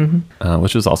 That's right.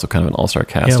 which is also kind of an all-star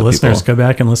cast Yeah, of listeners, people. go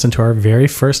back and listen to our very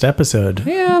first episode.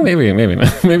 Yeah, maybe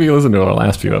listen to our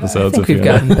last few episodes. I think if you we've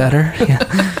gotten better.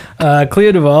 Yeah.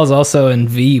 Clea Duvall is also in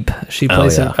Veep. She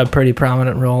plays yeah. a pretty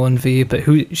prominent role in Veep.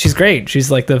 She's great.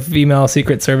 She's like the female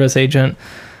Secret Service agent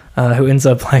who ends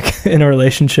up like in a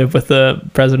relationship with the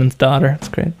president's daughter. It's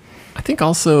great. I think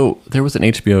also there was an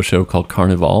HBO show called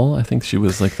Carnival. I think she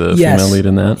was like the Yes. female lead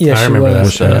in that. Yeah, I she remember that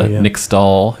was. show. Yeah. Nick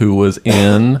Stahl, who was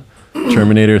in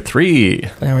Terminator 3.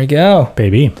 There we go.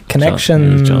 Baby.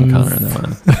 Connection. It was John Connor in that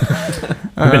one.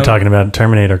 We've been talking about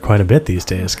Terminator quite a bit these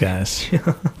days, guys.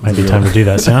 Might be time to do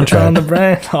that On the soundtrack.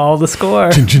 brain, all the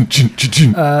score.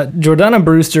 Jordana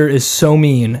Brewster is so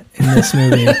mean in this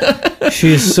movie.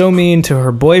 She is so mean to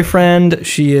her boyfriend.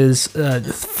 She is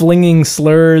flinging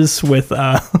slurs with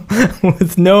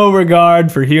with no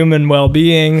regard for human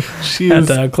well-being. She At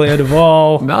is Clea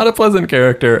Duvall. not a pleasant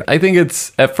character. I think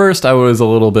it's, at first I was a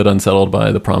little bit unsettled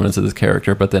by the prominence of this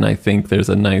character, but then I think there's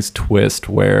a nice twist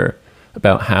where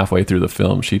about halfway through the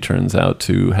film, she turns out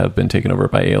to have been taken over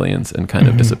by aliens and kind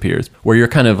of disappears. Where you're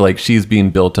kind of like, she's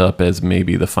being built up as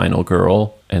maybe the final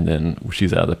girl, and then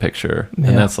she's out of the picture. Yeah.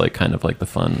 And that's like kind of like the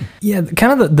fun. Yeah,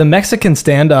 kind of the Mexican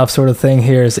standoff sort of thing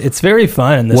here is it's very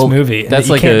fun in this Well, movie. that's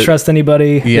You like can't a- trust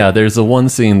anybody. Yeah, there's the one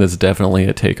scene that's definitely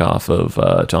a takeoff of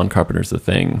John Carpenter's The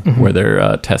Thing, where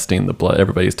they're testing the blood.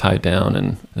 Everybody's tied down,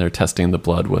 and they're testing the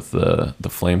blood with the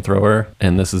flamethrower.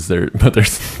 And this is but they're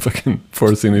fucking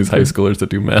forcing these high schoolers to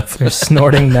do meth. They're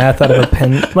snorting meth out of a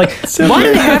pen. Like, why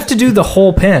do they have to do the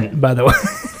whole pen, by the way?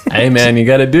 Hey man, you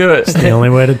got to do it. The only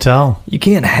way to tell. You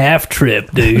can't half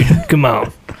trip, dude. Come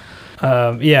on.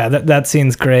 Yeah, that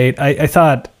scene's great. I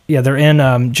thought, yeah, they're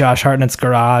in Josh Hartnett's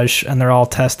garage and they're all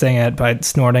testing it by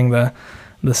snorting the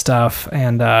stuff.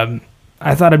 And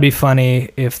I thought it'd be funny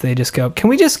if they just go, can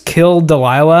we just kill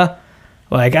Delilah?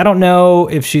 Like, I don't know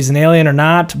if she's an alien or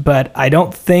not, but I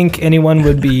don't think anyone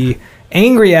would be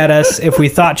angry at us if we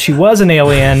thought she was an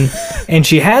alien, and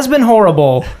she has been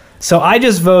horrible. So I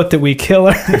just vote that we kill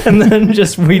her, and then we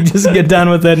just get done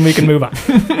with it and we can move on.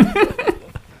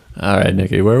 All right,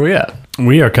 Nikki, where are we at?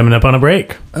 We are coming up on a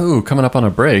break. Oh, coming up on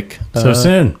a break. So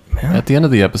soon. At the end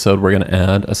of the episode, we're going to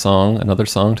add another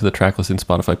song to the track listing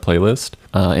Spotify playlist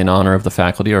in honor of the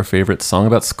faculty, our favorite song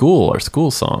about school, our school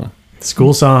song.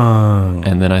 School song.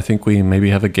 And then I think we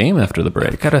maybe have a game after the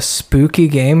break. Got a spooky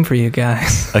game for you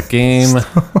guys. A game.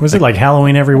 Was it like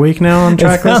Halloween every week now on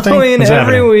track listing? Halloween What's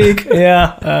every happening? week.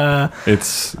 Yeah.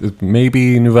 It's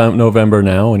maybe November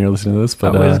now when you're listening to this,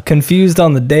 I but was confused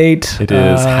on the date. it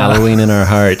is Halloween in our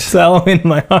heart. It's Halloween in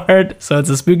my heart. So it's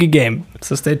a spooky game.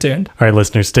 So stay tuned. All right,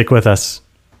 listeners, stick with us.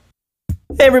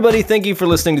 Hey everybody, thank you for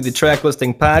listening to the Track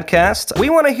Listing Podcast. We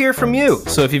want to hear from you.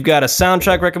 So if you've got a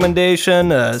soundtrack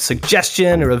recommendation, a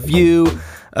suggestion, a review,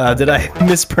 did I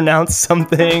mispronounce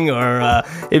something, or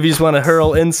if you just want to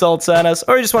hurl insults at us,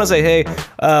 or you just want to say, hey,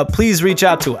 please reach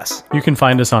out to us. You can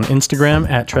find us on Instagram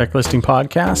at Track Listing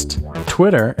Podcast,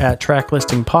 Twitter at Track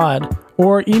Listing Pod,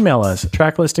 or email us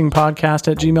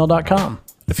tracklistingpodcast@gmail.com.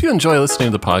 If you enjoy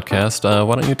listening to the podcast,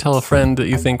 why don't you tell a friend that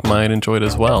you think might enjoy it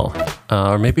as well?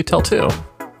 Or maybe tell two.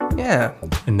 Yeah.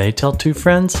 And they tell two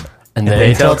friends. And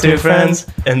They tell two friends.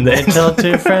 And then Tell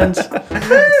two friends.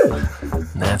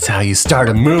 That's how you start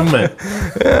a movement.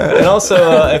 And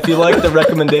also, if you like the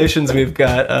recommendations we've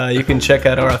got, you can check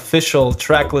out our official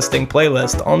track listing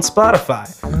playlist on Spotify.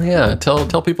 Oh, yeah,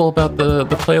 tell people about the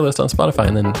playlist on Spotify,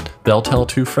 and then they'll tell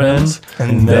two friends,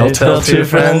 And they'll tell two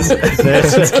friends.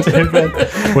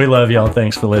 We love y'all.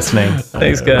 Thanks for listening.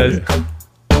 Thanks, guys.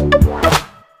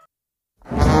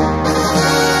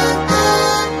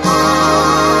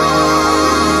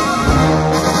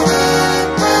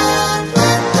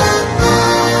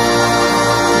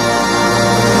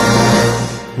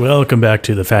 Welcome back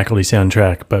to the faculty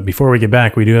soundtrack. But before we get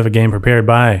back, we do have a game prepared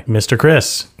by Mr.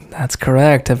 Chris. That's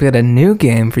correct. I've got a new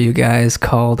game for you guys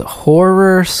called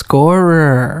Horror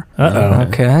Scorer. Uh-oh.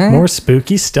 Okay. More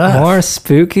spooky stuff. More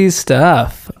spooky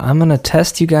stuff. I'm going to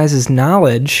test you guys'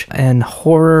 knowledge and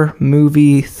horror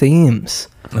movie themes.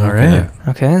 All right.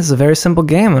 Okay, this is a very simple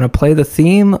game. I'm going to play the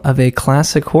theme of a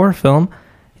classic horror film,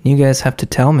 and you guys have to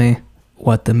tell me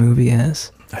what the movie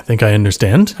is. I think I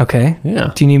understand. Okay?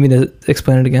 Yeah. Do you need me to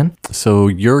explain it again? So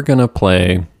you're gonna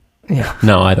play. Yeah.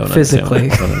 No, I don't Physically.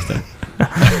 understand. I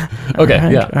don't understand.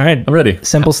 Okay, yeah. All right. I'm ready.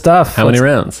 Simple stuff. How many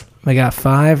rounds? We got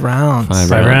 5 rounds. 5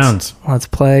 5 rounds. Let's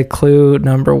play clue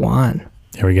number 1.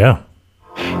 Here we go.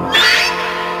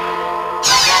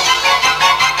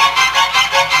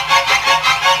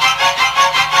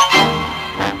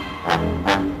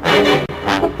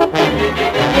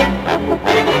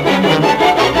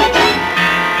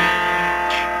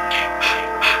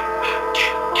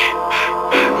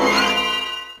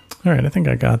 All right, I think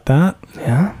I got that.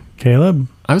 Yeah. Caleb,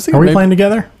 I was thinking. are we maybe- playing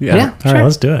together? Yeah. Yeah. All right,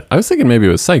 let's do it. I was thinking maybe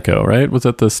it was Psycho, right? Was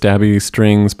it the stabby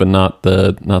strings, but not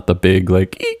the big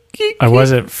like? Eek, eek, I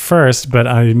was at first, but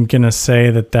I'm going to say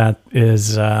that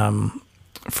is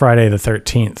Friday the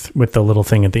 13th with the little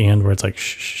thing at the end where it's like,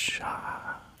 shh, shh, shh.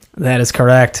 That is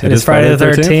correct. It It is is Friday the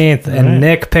Friday the 13th. And Right.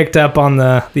 Nick picked up on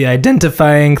the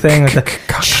identifying thing with the...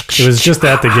 It was just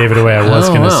that gave it away. I was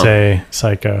Oh, going to wow. say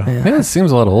Psycho. Yeah, it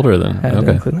seems a lot older than.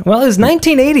 Okay, Well, it was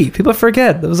 1980. People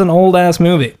forget. That was an old-ass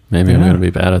movie. maybe I'm gonna be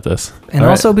bad at this. And All right.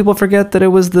 also people forget that it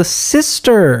was the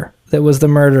sister that was the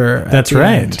murderer. at That's the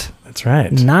right. end. That's right.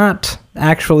 Not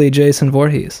actually Jason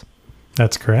Voorhees.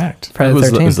 That's correct. Friday Who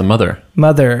the was 13th. the mother?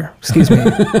 Mother. Excuse me.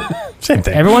 Same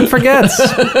thing. Everyone forgets.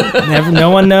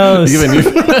 No one knows. Even you.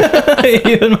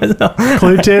 Even myself.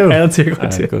 Clue 2. All right, let's hear clue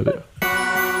 2. Good.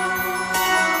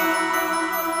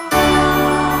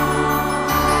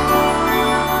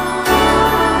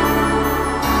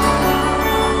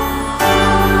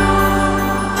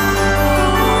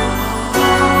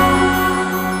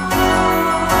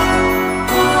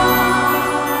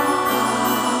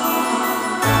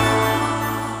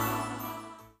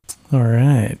 All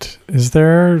right. Is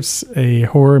there a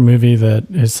horror movie that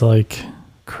is like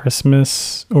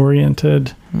Christmas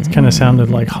oriented? It kind of sounded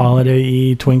like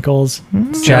holiday-y twinkles.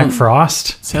 Jack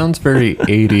Frost. Sounds very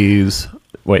 80s.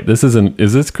 Wait, this isn't.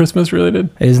 Is this Christmas related?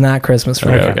 It is not Christmas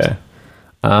related. Okay.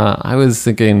 I was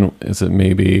thinking, is it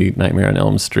maybe Nightmare on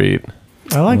Elm Street?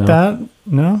 I like that.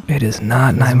 No? It is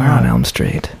not Nightmare on Elm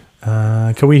Street.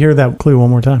 Can we hear that clue one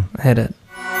more time? Hit it.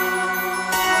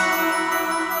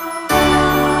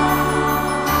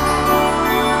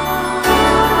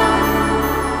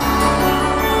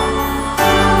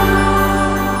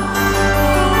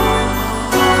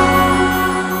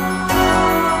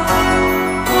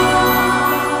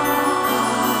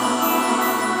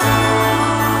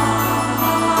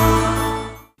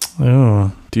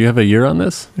 Oh, Do you have a year on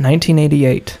this?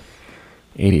 1988.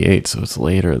 88, so it's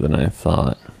later than I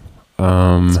thought.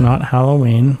 it's not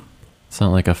Halloween. It's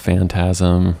not like a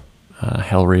Phantasm,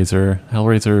 Hellraiser,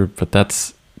 but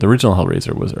that's the original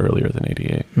Hellraiser was earlier than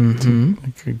 88. Mm-hmm. I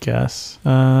could guess.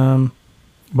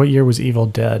 What year was Evil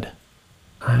Dead?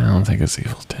 I don't think it's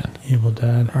Evil Dead. Evil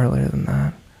Dead. Earlier than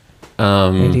that.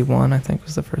 Um, 81, I think,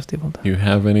 was the first Evil Dead. you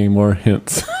have any more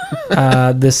hints?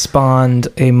 This spawned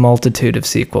a multitude of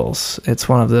sequels. It's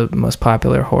one of the most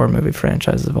popular horror movie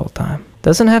franchises of all time.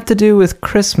 Doesn't have to do with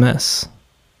Christmas,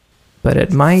 but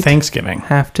it might Thanksgiving.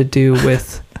 have to do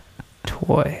with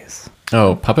toys.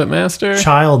 Oh, Puppet Master?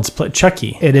 Child's Play.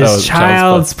 Chucky. It is Oh,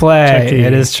 Child's Play. Chucky.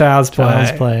 It is Child's Play.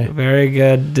 Child's Play. Very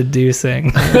good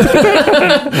deducing.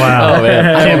 Wow. Oh, man.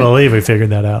 I can't believe we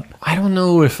figured that out. I don't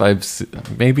know if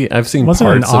maybe I've seen Wasn't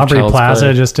it an parts of Aubrey Child's Plaza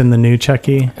Play. just in the new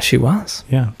Chucky? She was.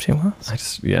 Yeah. She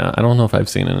was. I don't know if I've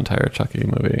seen an entire Chucky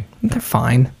movie. They're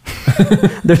fine.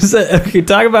 There's we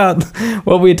talk about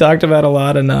what we talked about a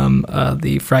lot in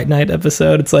the Fright Night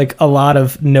episode. It's like a lot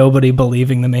of nobody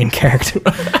believing the main character.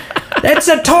 It's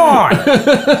a toy.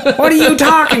 What are you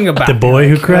talking about? The Boy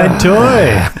Who Cried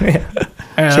Toy.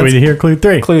 Should we hear clue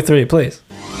 3? Clue 3, please.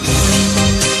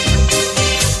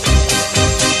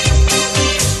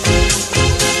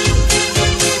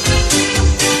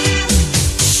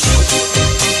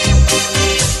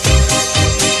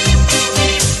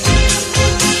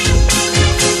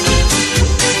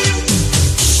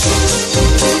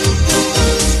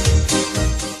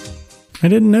 I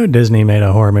didn't know Disney made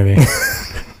a horror movie.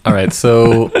 All right,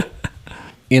 so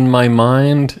in my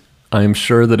mind, I'm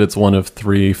sure that it's one of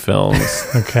 3 films.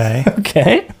 Okay.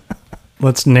 Okay.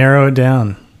 Let's narrow it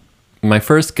down. My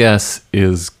first guess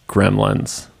is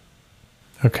Gremlins,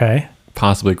 Okay.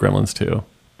 possibly Gremlins 2.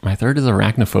 My third is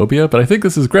Arachnophobia, but I think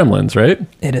this is Gremlins, right?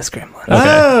 It is Gremlins.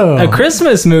 Oh. A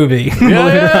Christmas movie.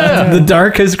 Yeah. The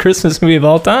darkest Christmas movie of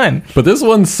all time. But this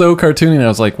one's so cartoony, and I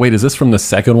was like, wait, is this from the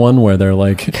second one where they're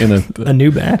like in a... A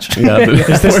new batch. Yeah,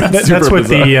 Is this, that's with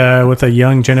the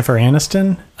young Jennifer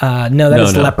Aniston? No, that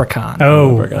is no. Leprechaun.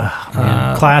 Oh,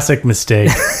 man. Classic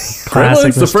mistake.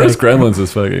 Classic Gremlins, the first Gremlins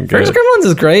is fucking good. First Gremlins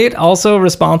is great. Also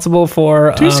responsible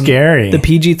for Too scary. the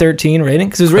PG-13 rating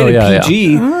because it was rated yeah,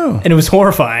 PG and it was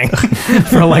horrifying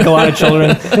for like a lot of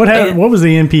children. What was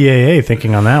the MPAA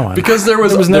thinking on that one? Because there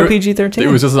was no PG-13. It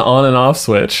was just an on and off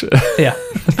switch. Yeah,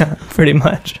 pretty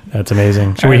much. That's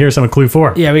amazing. Should we hear some of Clue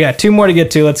 4? Yeah, we got 2 more to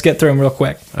get to. Let's get through them real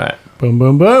quick. All right. Boom,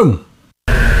 boom, boom.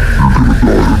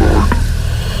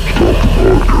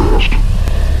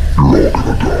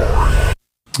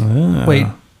 Wait,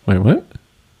 Wait, what?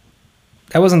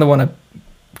 that wasn't the one.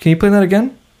 Can you play that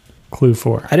again? Clue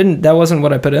 4. I didn't. That wasn't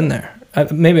what I put in there.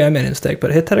 Maybe I made a mistake,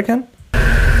 but hit that again.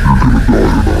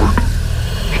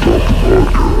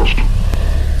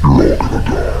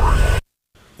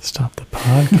 Stop the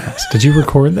podcast. Did you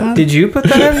record that? Did you put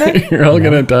that in there? You're all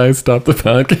gonna die. Stop the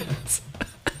podcast.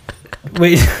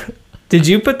 Wait, did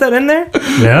you put that in there?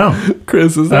 No.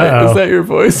 Chris, is Uh-oh. that your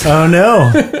voice? Oh,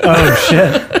 no. Oh,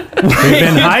 shit. We've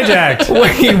been hijacked.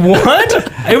 Wait, what?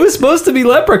 It was supposed to be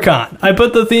Leprechaun. I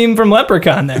put the theme from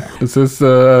Leprechaun there. Is this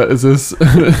some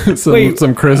Wait,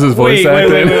 some Chris's voice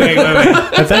acting? Wait.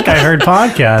 I think I heard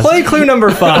podcast. Play clue number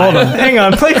 5. Hold on. Hang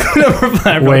on. Play clue number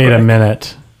 5. real Wait a quick.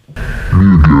 minute. Did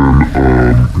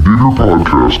your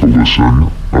podcast a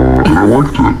listen, and I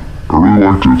liked it. I really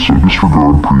liked it, so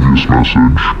disregard previous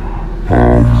message.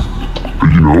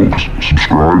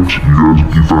 Subscribe.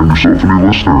 You found yourself a new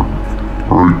listener.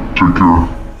 Alright, take care.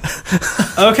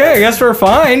 Okay, I guess we're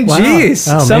fine. Wow. Jeez.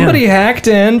 Oh, Somebody hacked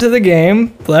into the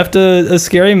game, left a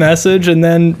scary message, and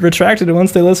then retracted it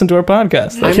once they listened to our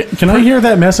podcast. Can I hear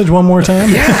that message one more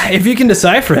time? Yeah, if you can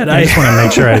decipher it. I just want to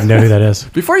make sure I know who that is.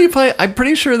 Before you play, I'm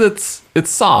pretty sure it's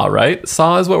Saw, right?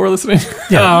 Saw is what we're listening to.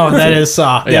 Oh, that is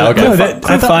Saw. Yeah, okay. No,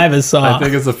 Clue 5 is Saw. I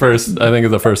think it's the first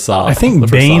Saw. I think The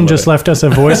first Bane Saw just movie. left us a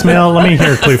voicemail. Let me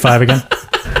hear Clue 5 again.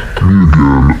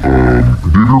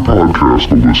 Did your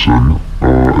podcast a listen,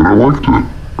 and I liked it.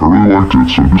 I really liked it,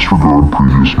 so disregard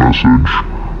previous message.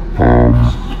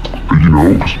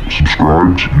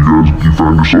 Subscribe. You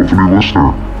found yourself a new listener.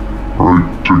 Alright,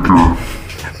 take care.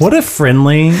 What a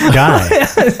friendly guy.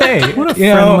 Hey, What a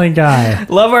friendly guy.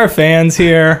 love our fans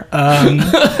here.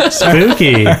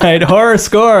 Spooky. All right, Horror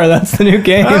Score. That's the new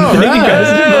game. Thank you guys.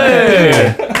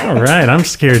 Hey. All right, I'm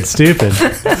scared stupid.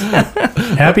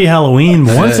 Happy Halloween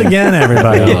once again,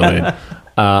 everybody. Halloween.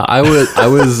 I was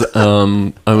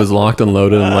locked and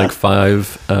loaded in like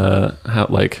 5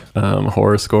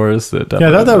 horror scores that Yeah,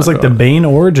 I thought that was like the Bane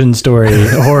origin story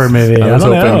horror movie. I was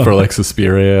don't hoping know. for like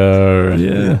Suspiria or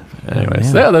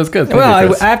anyways. Yeah, that was good. Thank Well, you, I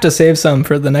Chris. have to save some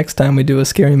for the next time we do a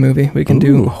scary movie. We can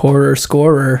do Horror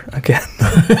Scorer again.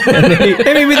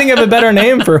 maybe we think of a better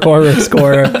name for Horror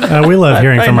Scorer. We love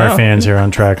hearing I from our know. fans here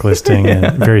on Track Listing.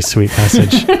 And very sweet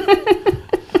message.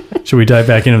 Should we dive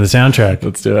back into the soundtrack?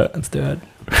 Let's do it. Let's do it.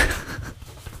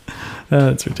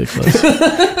 That's ridiculous.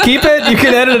 Keep it. You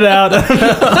can edit it out.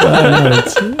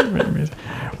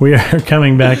 We are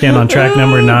coming back in on track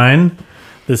number 9.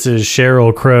 This is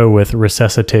Sheryl Crow with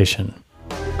Resuscitation.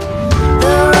 The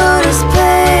road is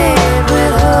paved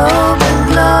with hope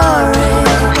and glory.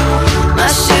 My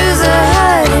shoes are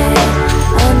hiding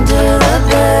under the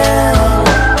bed.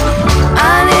 I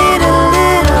need a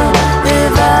little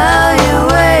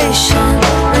evaluation,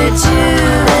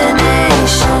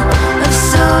 rejuvenation of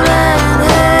soul and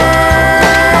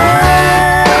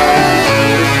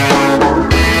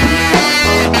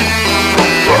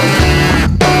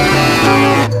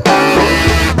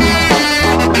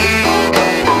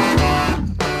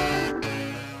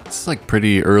It's like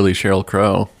pretty early Sheryl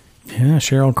Crow. Yeah,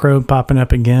 Sheryl Crow popping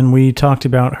up again. We talked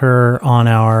about her on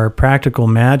our Practical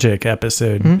Magic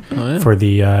episode for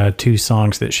the 2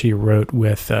 songs that she wrote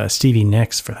with Stevie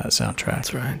Nicks for that soundtrack.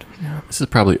 That's right. Yeah. This is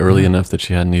probably early enough that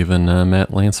she hadn't even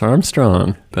met Lance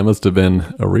Armstrong. That must have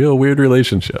been a real weird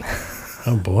relationship.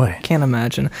 Oh boy. Can't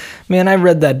imagine. Man, I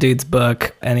read that dude's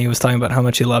book and he was talking about how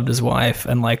much he loved his wife,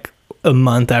 and like a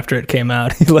month after it came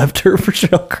out, he left her for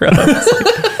Sheryl Crow. It's like,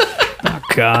 oh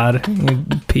God, you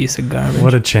piece of garbage.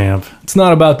 What a champ. It's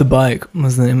not about the bike.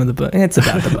 Was the name of the book? It's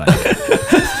about the bike.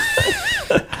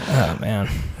 Oh man.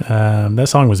 That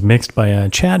song was mixed by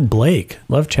Chad Blake.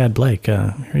 Love Chad Blake.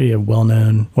 Very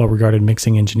well-known, well-regarded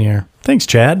mixing engineer. Thanks,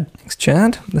 Chad. Thanks,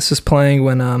 Chad. This is playing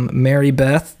when Mary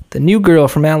Beth, the new girl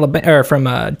from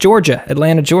Georgia,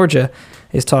 Atlanta, Georgia,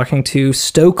 is talking to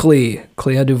Stokely,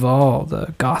 Clea Duvall,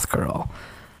 the goth girl.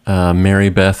 Mary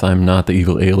Beth, I'm not the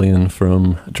evil alien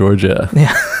from Georgia.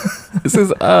 Yeah. This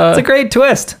is It's a great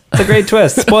twist.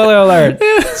 Spoiler alert.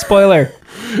 Spoiler.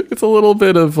 It's a little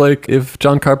bit of like if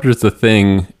John Carpenter's The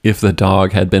Thing, if the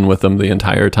dog had been with them the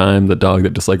entire time, the dog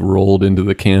that just like rolled into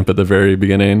the camp at the very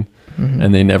beginning,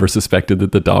 and they never suspected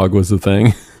that the dog was the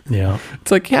thing. Yeah.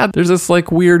 It's like, yeah, there's this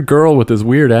like weird girl with this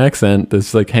weird accent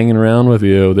that's like hanging around with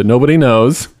you that nobody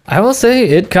knows. I will say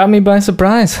it caught me by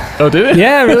surprise. Oh, did it?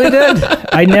 Yeah, it really did.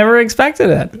 I never expected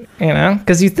it,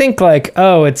 because you think like,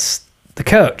 oh, it's the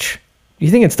coach. You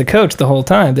think it's the coach the whole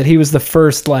time, that he was the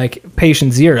first like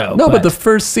patient zero. No, but the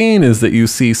first scene is that you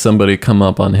see somebody come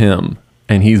up on him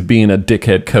and he's being a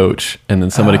dickhead coach, and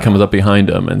then somebody comes up behind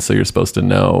him, and so you're supposed to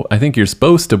know. I think you're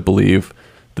supposed to believe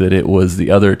that it was the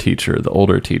other teacher, the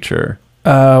older teacher.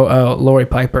 Oh, Lori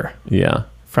Piper Yeah.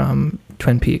 from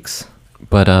Twin Peaks.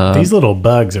 But These little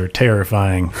bugs are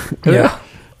terrifying. Yeah.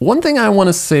 one thing I want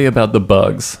to say about the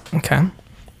bugs Okay.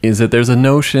 is that there's a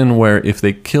notion where if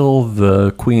they kill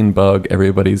the queen bug,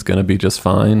 everybody's going to be just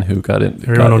fine who got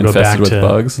Everyone will go back infested with to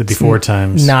bugs. the before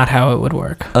times. Not how it would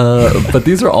work. But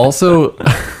these are also...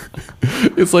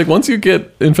 It's like once you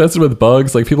get infested with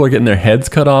bugs, like people are getting their heads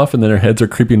cut off and then their heads are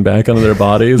creeping back onto their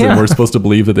bodies, Yeah. and we're supposed to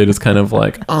believe that they just kind of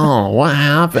like, oh, what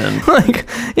happened? Like,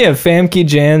 yeah, Famke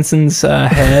Janssen's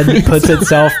head puts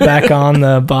itself back on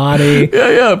the body.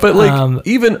 Yeah, but like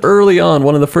even early on,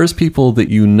 one of the first people that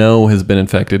you know has been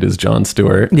infected is Jon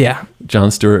Stewart. Yeah.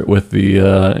 Jon Stewart with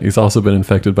the, he's also been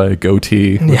infected by a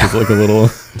goatee, which is like a little...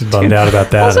 Bummed out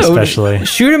about that, Also, especially.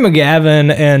 Shooter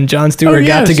McGavin and Jon Stewart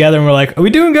got yes. together and were like, are we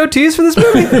doing goatees for this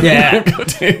movie? Yeah.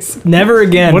 Never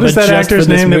again. What is but that just actor's for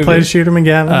this name that movie. plays Shooter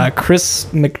McGavin?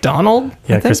 Chris McDonald?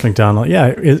 Yeah, Chris McDonald.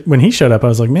 Yeah, when he showed up, I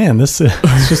was like, man, this is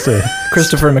just a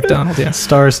Christopher McDonald, yeah.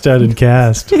 star-studded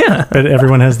cast. Yeah. But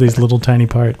everyone has these little tiny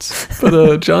parts.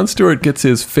 But Jon Stewart gets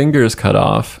his fingers cut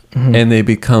off, and they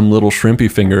become little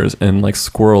shrimpy fingers and like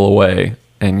squirrel away.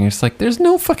 And you're just like, there's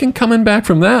no fucking coming back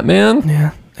from that, man.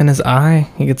 Yeah. And his eye,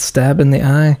 he gets stabbed in the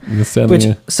eye. Which,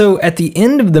 So at the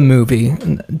end of the movie,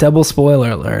 double spoiler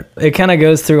alert, it kind of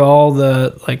goes through all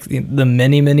the like the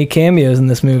many cameos in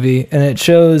this movie, and it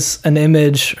shows an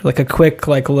image, like a quick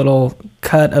like little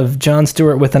cut of Jon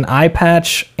Stewart with an eye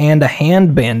patch and a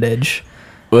hand bandage.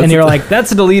 Well, And you're like,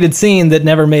 that's a deleted scene that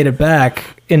never made it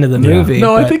back into the movie.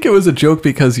 No, I but- think it was a joke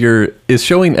because it's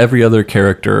showing every other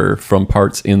character from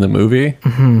parts in the movie.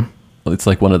 Mm-hmm. It's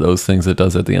like one of those things it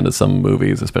does at the end of some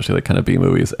movies, especially like kind of B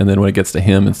movies. And then when it gets to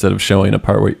him, instead of showing a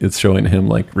part where it's showing him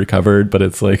like recovered, but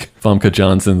it's like Famke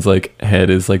Janssen's like head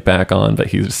is like back on, but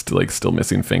he's still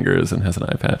missing fingers and has an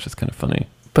eye patch. It's kind of funny.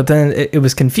 But then it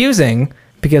was confusing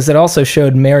because it also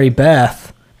showed Mary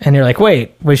Beth. And you're like,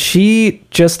 wait, was she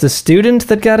just a student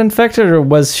that got infected, or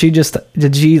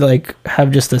did she like have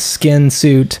just a skin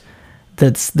suit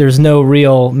there's no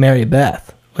real Mary Beth?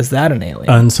 Was that an alien?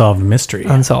 Unsolved mystery.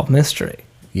 Unsolved mystery.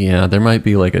 Yeah, there might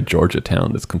be like a Georgia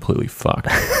town that's completely fucked.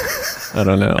 I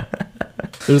don't know.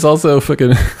 There's also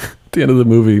fucking... At the end of the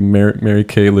movie, Mary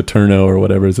Kay Letourneau or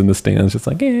whatever is in the stands, just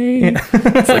like, hey.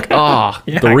 It's like,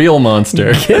 the real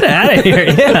monster. Get out of here.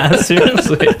 Yeah,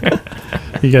 seriously.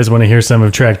 You guys want to hear some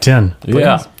of track 10?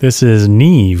 Yeah. This is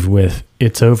Neve with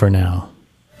It's Over Now.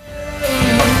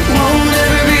 Won't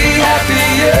ever be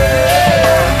happier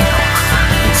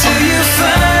until you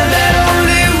find that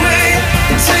only way.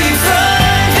 Until you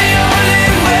find the only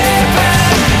way back.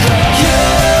 You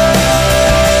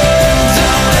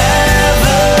don't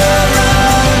ever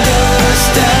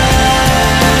understand.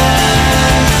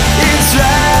 It's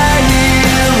right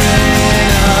here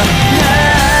in our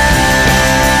minds,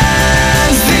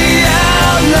 the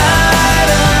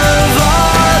outline of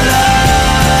our lives.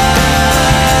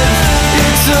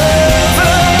 It's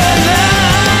over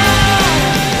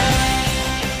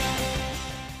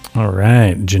now. All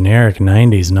right. Generic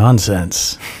 90s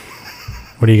nonsense.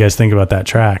 What do you guys think about that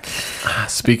track?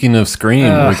 Speaking of Scream,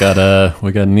 we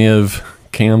got Neve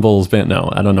Campbell's band. No,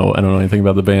 I don't know anything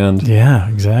about the band. Yeah,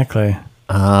 exactly.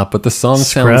 But the song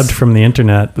Scrubbed sounds... from the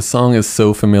internet. The song is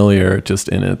so familiar just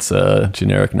in its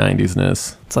generic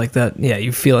 90s-ness. It's like that. Yeah,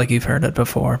 you feel like you've heard it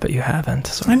before, but you haven't.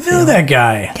 So I know that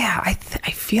guy. Yeah, I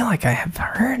feel like I have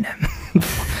heard him.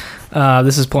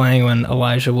 This is playing when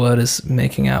Elijah Wood is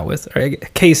making out with, or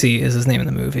Casey is his name in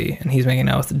the movie, and he's making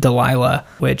out with Delilah,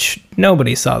 which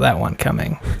nobody saw that one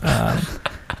coming.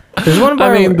 There's one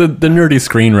bar. I mean, the nerdy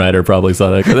screenwriter probably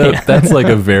saw that. 'Cause that's like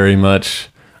a very much.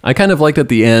 I kind of liked at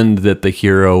the end that the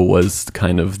hero was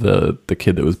kind of the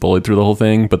kid that was bullied through the whole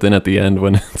thing. But then at the end,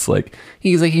 when it's like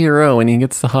he's a hero and he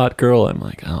gets the hot girl, I'm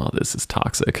like, oh, this is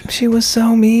toxic. She was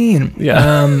so mean.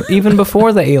 Yeah. Even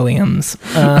before the aliens.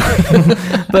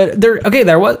 But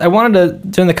I wanted to,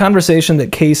 during the conversation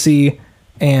that Casey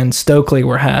and Stokely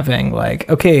were having, like,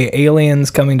 okay, aliens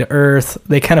coming to Earth,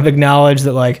 they kind of acknowledge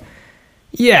that, like,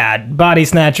 yeah, Body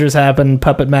Snatchers happened,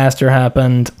 Puppet Master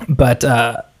happened, but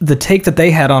the take that they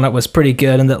had on it was pretty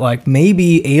good, and that, like,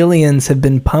 maybe aliens have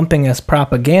been pumping us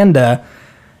propaganda,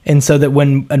 and so that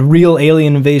when a real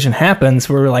alien invasion happens,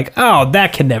 we're like, oh,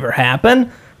 that can never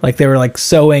happen. Like, they were, like,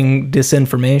 sowing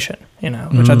disinformation,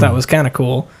 which I thought was kind of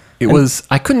cool. It was.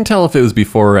 I couldn't tell if it was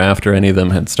before or after any of them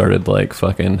had started like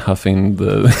fucking huffing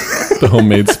the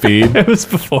homemade speed. It was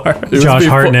before. Josh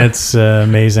Hartnett's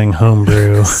amazing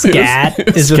homebrew. Scat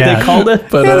is what they called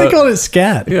it. But Yeah, they called it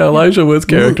scat. yeah, Elijah Wood's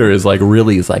character is like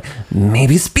really is like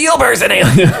maybe Spielberg's an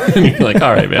alien. And you're like,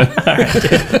 all right, man.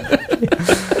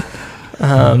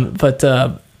 But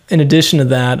in addition to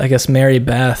that, I guess Mary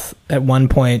Beth at one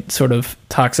point sort of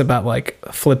talks about like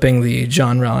flipping the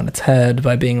genre on its head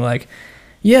by being like,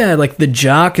 yeah, like the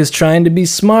jock is trying to be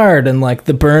smart, and like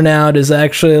the burnout is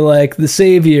actually like the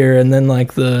savior, and then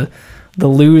like the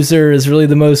loser is really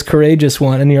the most courageous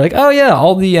one. And you're like, oh yeah,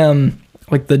 all the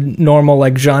like the normal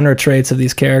like genre traits of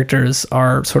these characters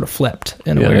are sort of flipped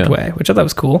in a weird way, which I thought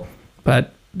was cool.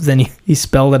 But then he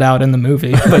spelled it out in the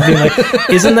movie, but being like,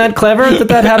 isn't that clever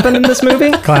that happened in this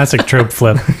movie? Classic trope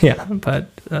flip. Yeah, but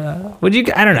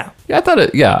I don't know. Yeah, I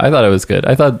thought it was good.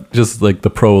 I thought just like the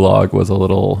prologue was a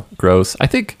little gross. I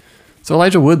think so.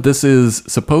 Elijah Wood, this is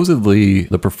supposedly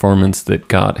the performance that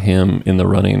got him in the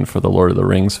running for the Lord of the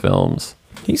Rings films.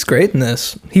 He's great in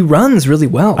this. He runs really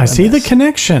well. I see the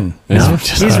connection. Yeah.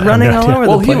 He's running all over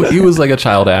the place. He was like a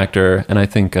child actor, and I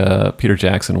think Peter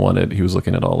Jackson he was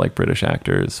looking at all like British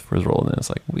actors for his role in this.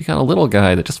 Like, we got a little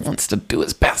guy that just wants to do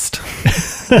his best.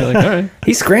 You're like, all right.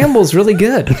 He scrambles really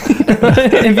good.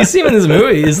 If you see him in this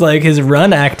movie, he's like, his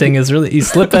run acting is really, he's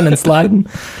slipping and sliding.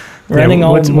 Running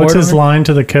all what's his line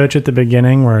to the coach at the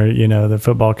beginning where, the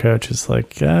football coach is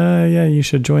like, yeah, you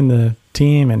should join the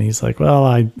team. And he's like, well,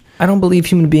 I don't believe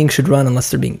human beings should run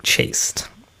unless they're being chased.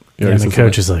 And the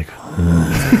coach is like,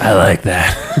 I like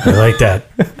that. I like that.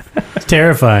 It's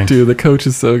terrifying. Dude, the coach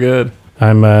is so good.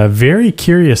 I'm very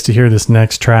curious to hear this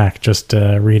next track, just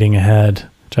reading ahead,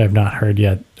 which I have not heard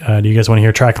yet. Do you guys want to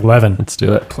hear track 11? Let's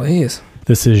do it. Please.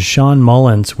 This is Sean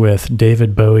Mullins with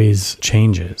David Bowie's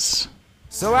Changes.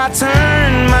 So I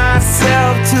turned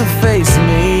myself to face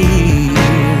me,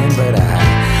 but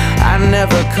I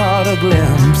never caught a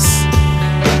glimpse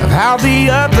of how the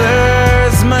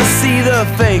others must see the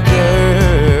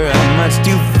faker. I'm much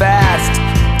too fast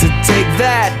to take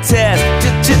that test.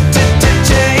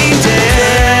 Changes,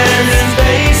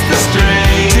 face the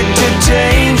strain.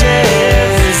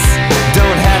 Changes,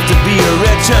 don't have to be a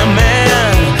richer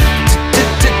man.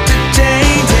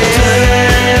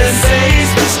 Changes,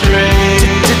 face the strain.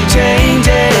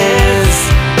 Changes,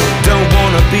 don't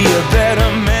wanna be a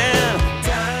better man.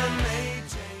 Time may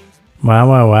change.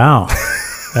 Wow.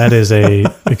 That is a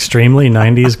extremely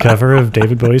 90s cover of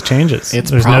David Bowie's Changes.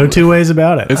 There's no two ways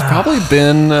about it. It's probably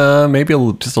been maybe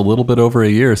just a little bit over a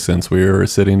year since we were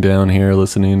sitting down here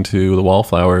listening to the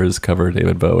Wallflowers cover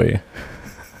David Bowie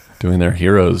doing their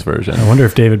Heroes version. I wonder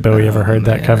if David Bowie ever heard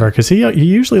that cover, because he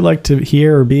usually liked to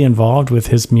hear or be involved with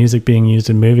his music being used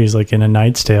in movies, like in A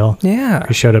Knight's Tale. Yeah.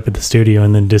 He showed up at the studio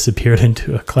and then disappeared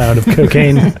into a cloud of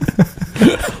cocaine.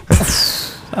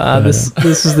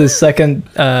 This is the second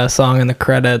song in the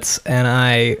credits, and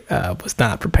I was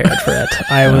not prepared for it.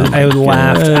 I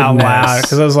laughed out loud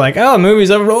because I was like, "Oh, the movie's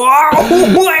over!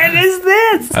 Oh, what is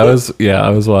this?" I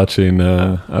was watching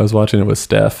it with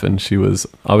Steph, and she was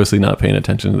obviously not paying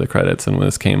attention to the credits. And when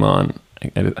this came on,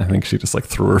 I think she just like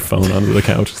threw her phone onto the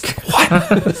couch.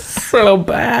 What? So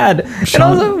bad. And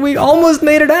also, we almost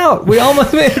made it out.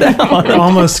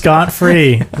 Almost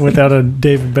scot-free without a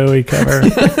David Bowie cover.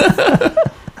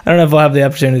 I don't know if we'll have the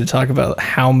opportunity to talk about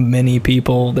how many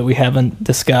people that we haven't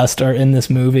discussed are in this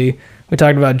movie. We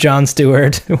talked about Jon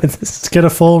Stewart. Let's get a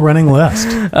full running list.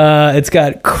 It's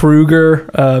got Kruger.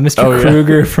 Mr.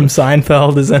 Kruger from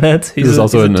Seinfeld is in it. He's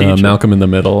also in Malcolm in the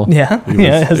Middle. Yeah,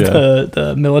 has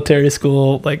the military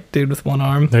school like dude with one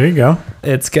arm. There you go.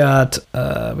 It's got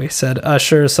we said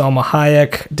Usher, Salma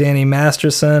Hayek, Danny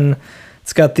Masterson. It's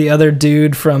It's got the other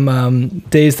dude from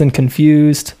Dazed and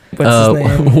Confused. What's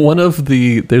his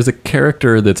name? There's a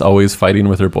character that's always fighting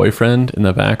with her boyfriend in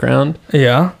the background.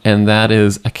 Yeah. And that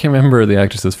is, I can't remember the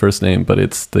actress's first name, but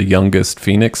it's the youngest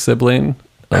Phoenix sibling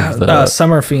of the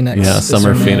Summer Phoenix. Yeah, is Summer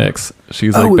her name. Phoenix.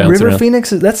 She's like bouncing River around. Phoenix.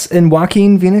 That's in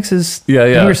Joaquin Phoenix's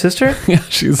younger sister. Yeah,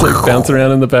 she's like bouncing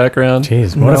around in the background.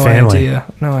 Jeez, what a family.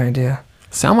 No idea.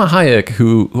 Salma Hayek,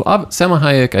 Salma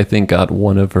Hayek, I think got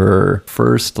one of her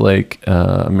first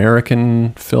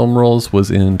American film roles was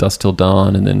in Dusk Till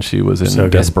Dawn, and then she was in So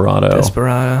good. Desperado.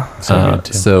 Desperado. So good,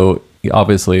 too. So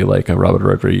obviously, like a Robert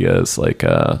Rodriguez,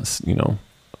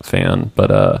 fan,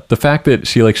 but the fact that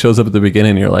she like shows up at the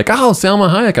beginning, you're like, oh, Salma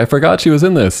Hayek, I forgot she was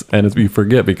in this, and you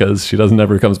forget because she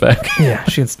never comes back. Yeah,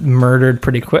 she gets murdered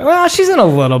pretty quick. Well, she's in a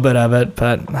little bit of it,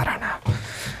 but I don't know.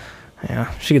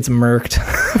 Yeah, she gets murked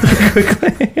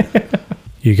quickly.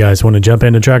 You guys want to jump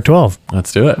into track 12?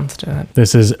 Let's do it. Let's do it.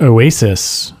 This is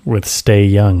Oasis with Stay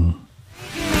Young.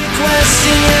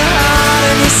 Question your heart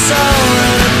and your soul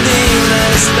and a thing that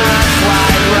is not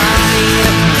quite right.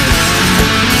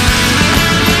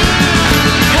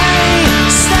 Hey,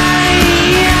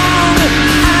 stay young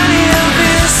and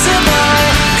invisible,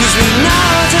 'cause we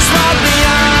know just what we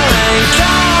are and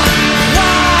call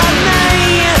what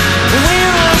name. We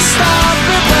won't stop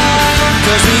it there,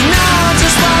 'cause we know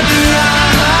just what we are.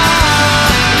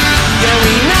 Yeah,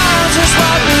 we know just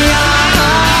what we are.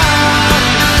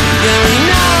 Yeah, we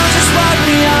know just what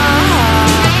we are.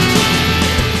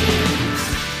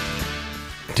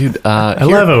 Dude, I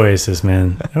love Oasis,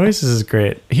 man. Oasis is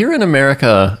great. Here in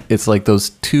America, it's like those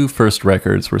two first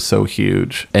records were so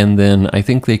huge. And then I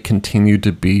think they continued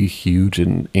to be huge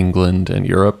in England and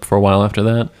Europe for a while after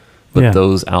that. But Yeah.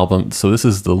 those albums, so this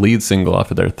is the lead single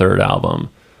off of their third album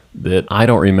that I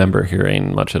don't remember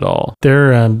hearing much at all.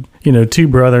 They're, two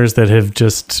brothers that have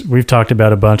we've talked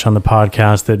about a bunch on the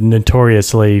podcast that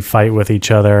notoriously fight with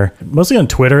each other, mostly on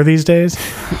Twitter these days.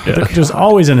 They're just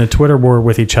always in a Twitter war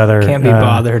with each other. Can't be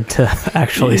bothered to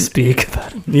actually speak.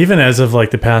 But Even as of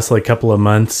like the past couple of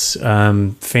months,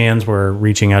 fans were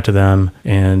reaching out to them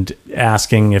and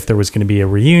asking if there was going to be a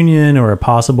reunion or a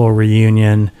possible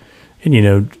reunion.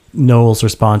 And, Noel's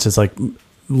response is like,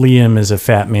 Liam is a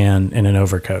fat man in an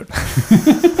overcoat.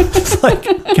 It's like,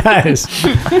 guys,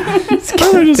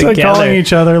 they're just like calling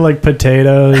each other like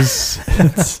potatoes.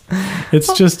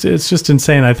 It's just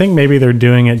insane. I think maybe they're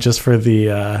doing it just for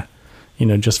the,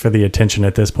 just for the attention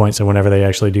at this point. So whenever they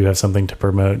actually do have something to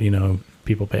promote,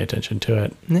 people pay attention to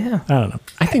it. yeah, I don't know.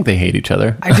 I think they hate each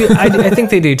other. I do. I think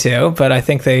they do too. But I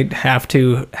think they have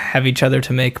to have each other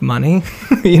to make money.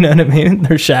 You know what I mean?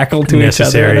 They're shackled to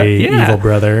Necessary each other. evil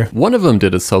brother. One of them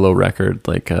did a solo record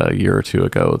like a year or two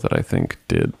ago that I think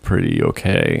did pretty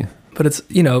okay. But it's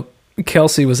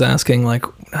Kelsey was asking like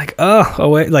oh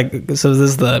wait, like, so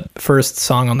this is the first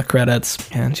song on the credits,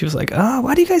 and she was like, oh,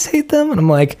 why do you guys hate them? And I'm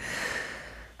like,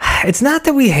 it's not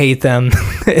that we hate them.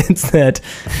 It's that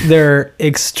they're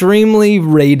extremely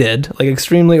rated, like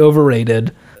extremely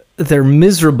overrated. They're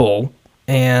miserable,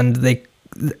 and they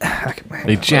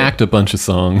jacked a bunch of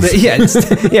songs. What is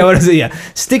it? Yeah,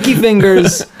 Sticky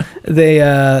Fingers.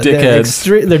 They're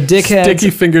dickheads. Sticky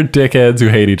fingered dickheads who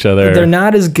hate each other. They're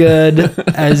not as good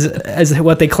as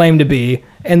what they claim to be,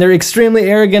 and they're extremely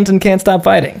arrogant and can't stop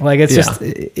fighting. Like, it's just,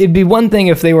 it'd be one thing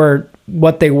if they were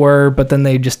what they were, but then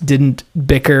they just didn't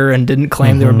bicker and didn't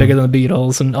claim they were bigger than the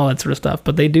Beatles and all that sort of stuff.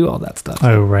 But they do all that stuff.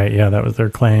 Oh, right. Yeah, that was their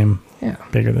claim. Yeah.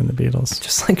 Bigger than the Beatles.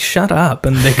 Just like, shut up,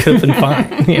 and they could have been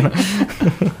fine.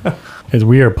 As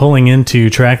we are pulling into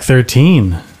track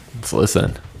 13. Let's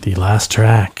listen. The last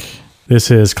track. This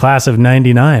is Class of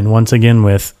 99, once again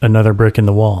with Another Brick in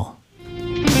the Wall.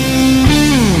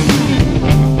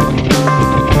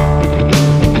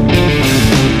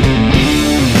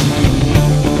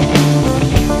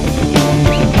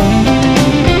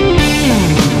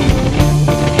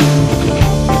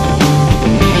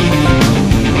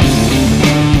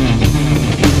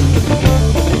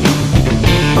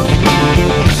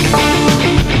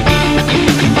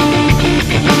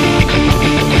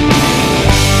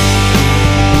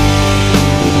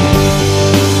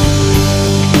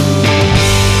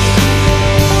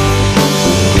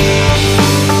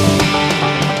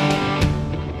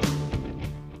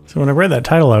 So when I read that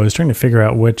title, I was trying to figure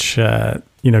out which,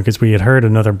 because we had heard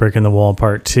Another Brick in the Wall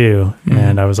part 2,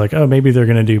 and I was like, oh, maybe they're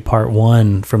going to do part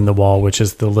 1 from The Wall, which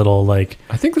is the little, I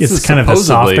think this is kind of the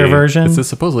softer version. This is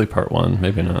supposedly part 1,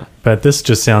 maybe not. But this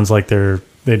just sounds like they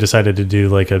decided to do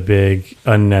like a big,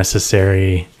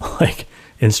 unnecessary,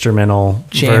 instrumental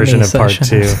Jamming version of part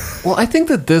session. 2. Well, I think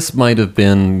that this might have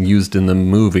been used in the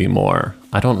movie more.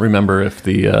 I don't remember if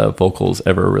the vocals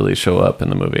ever really show up in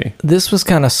the movie. This was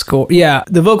kind of score. Yeah,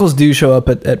 the vocals do show up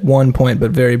at one point,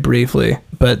 but very briefly.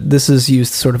 But this is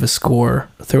used sort of a score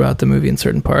throughout the movie in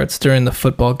certain parts during the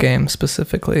football game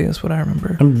specifically, is what I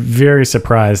remember. I'm very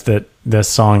surprised that this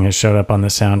song has showed up on the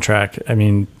soundtrack. I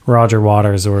mean, Roger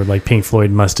Waters or like Pink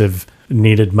Floyd must have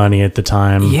needed money at the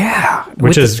time. Yeah,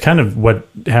 Which is kind of what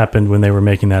happened when they were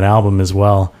making that album as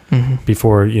well.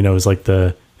 Before, you know, it was like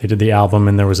they did the album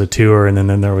and there was a tour, and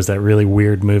then there was that really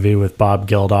weird movie with Bob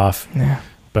Geldof. Yeah.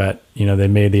 But, you know, they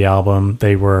made the album.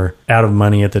 They were out of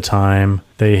money at the time.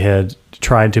 They had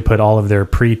tried to put all of their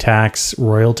pre-tax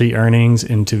royalty earnings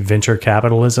into venture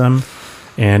capitalism,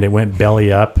 and it went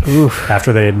belly up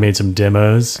after they had made some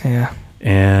demos. Yeah.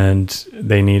 And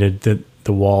they needed the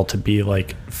Wall to be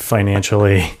like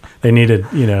financially, they needed,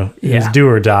 you know, it was do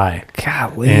or die.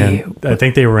 Golly. And I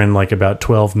think they were in like about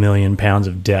 12 million pounds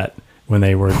of debt when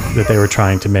they were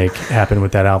trying to make happen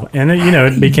with that album. And you know,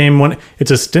 it became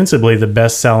it's ostensibly the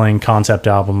best-selling concept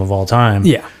album of all time.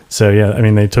 Yeah. So yeah, I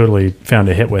mean, they totally found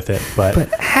a hit with it. But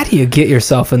how do you get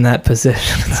yourself in that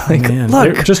position? It's like, man,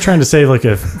 look, they're just trying to save like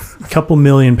a couple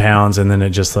million pounds, and then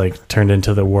it just like turned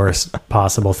into the worst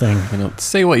possible thing. You know,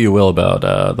 say what you will about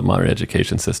the modern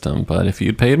education system, but if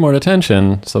you'd paid more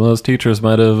attention, some of those teachers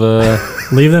might have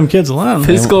Leave them kids alone.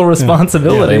 fiscal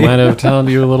responsibility. they might have told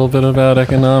you a little bit about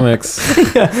economics.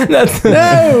 That's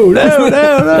no.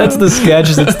 That's the sketch.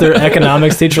 Is it's their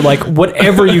economics teacher like,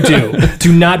 whatever you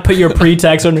do not put your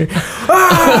pre-tax on. Leave them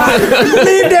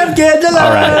kids alone.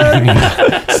 All right, you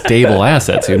need stable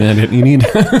assets. You need.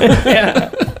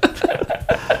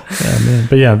 Yeah, man.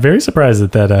 But yeah, very surprised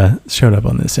that showed up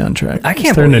on this soundtrack. I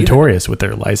can't They're believe it. notorious with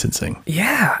their licensing.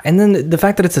 Yeah, and then the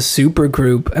fact that it's a super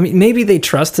group. I mean, maybe they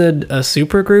trusted a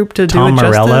super group to Tom do it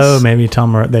Morello, justice. maybe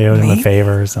they owed him a Maybe.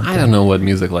 favor or something. I don't know what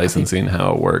music licensing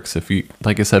how it works. If you,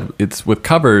 like I said, it's with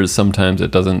covers. Sometimes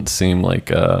it doesn't seem like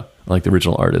the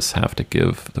original artists have to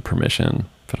give the permission.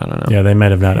 But I don't know. Yeah, they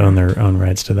might have not owned their own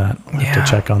rights to that. I'll have Yeah.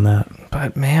 to check on that.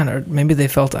 But man, or maybe they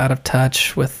felt out of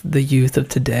touch with the youth of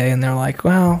today, and they're like,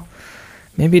 well,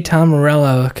 maybe Tom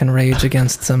Morello can rage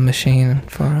against some machine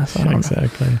for us. I don't know.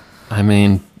 Exactly. I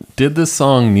mean, did this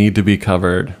song need to be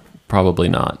covered? Probably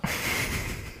not.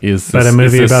 But a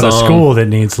movie about a school that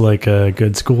needs like a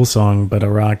good school song, but a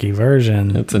rocky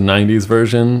version. It's a 90s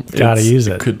version. Gotta use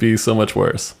it. Could be so much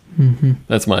worse. Mm-hmm.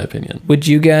 That's my opinion. Would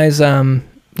you guys,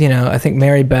 you know, I think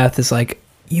Mary Beth is like,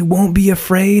 you won't be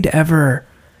afraid ever.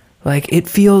 Like, it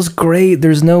feels great.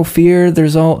 There's no fear.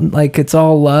 There's it's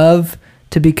all love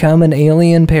to become an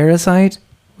alien parasite.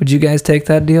 Would you guys take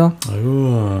that deal?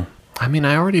 Ooh. I mean,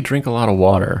 I already drink a lot of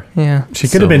water. Yeah. She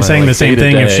could have been saying the same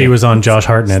thing if she was on Josh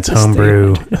Hartnett's Just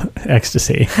homebrew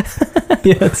ecstasy.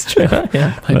 Yeah, that's true.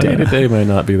 Yeah. My day to day might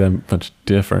not be that much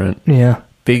different. Yeah.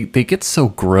 They get so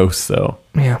gross though.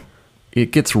 Yeah.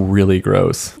 It gets really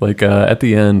gross. Like at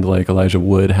the end, like Elijah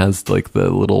Wood has like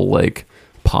the little like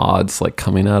pods like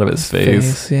coming out of his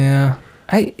face. Yeah.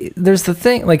 There's the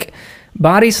thing, like,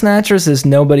 Body Snatchers is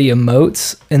nobody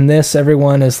emotes. In this,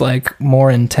 everyone is like more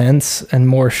intense and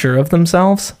more sure of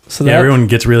themselves. So Yeah, that, everyone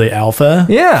gets really alpha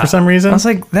Yeah. for some reason. I was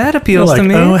like, that You're appeals like, to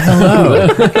me. oh, hello.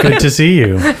 Good to see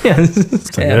you. Yeah.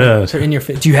 It's like, Yeah, good. they're in your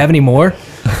do you have any more?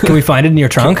 Can we find it in your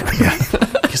trunk?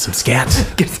 Get some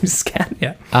scat. Get some scat.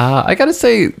 Yeah. I gotta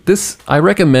say, I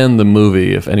recommend the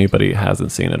movie if anybody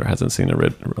hasn't seen it or hasn't seen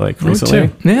it like recently.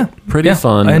 too. Yeah. Pretty Yeah,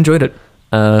 fun. I enjoyed it.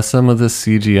 Some of the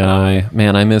CGI,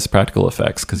 man, I miss practical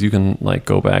effects because you can like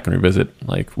go back and revisit.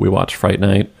 Like we watched Fright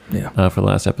Night for the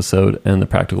last episode, and the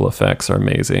practical effects are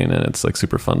amazing, and it's like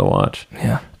super fun to watch.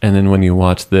 Yeah. And then when you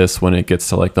watch this, when it gets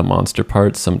to like the monster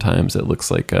parts, sometimes it looks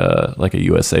like a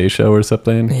USA show or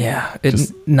something. Yeah.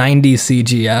 90s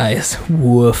CGI is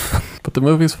woof. But the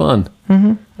movie's fun,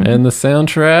 and the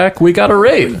soundtrack we got to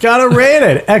rate. Gotta rate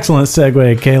it. Excellent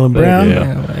segue, Caleb Brown.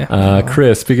 Yeah.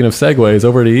 Chris, speaking of segues,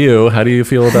 over to you. How do you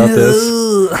feel about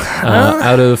this?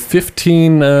 Out of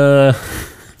 15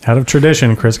 Out of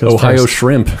tradition, Chris goes Ohio first.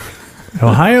 shrimp.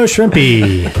 Ohio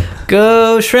Shrimpy.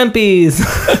 Go Shrimpies!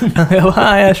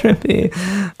 Ohio Shrimpy.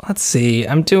 Let's see.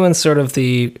 I'm doing sort of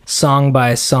the song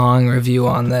by song review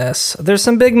on this. There's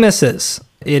some big misses.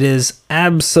 It is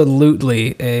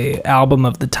absolutely a album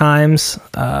of the times,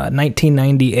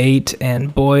 1998,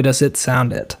 and boy does it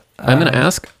sound it. I'm going to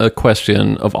ask a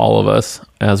question of all of us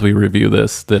as we review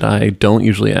this that I don't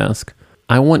usually ask.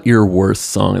 I want your worst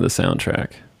song of the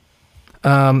soundtrack.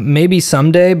 Maybe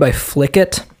Someday by Flick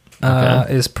It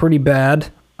Okay. is pretty bad.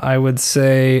 I would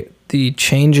say The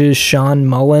Changes Sean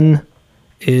Mullen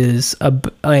is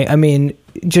I mean,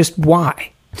 just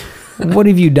why? What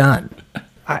have you done?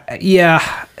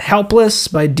 Helpless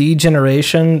by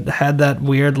D-Generation had that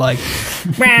weird like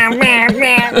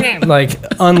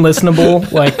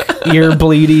unlistenable, like ear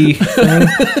bleedy thing.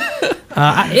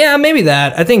 Maybe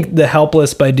that. I think the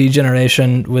Helpless by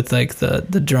D-Generation with like the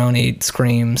droney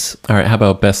screams. All right, how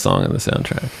about best song in the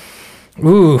soundtrack?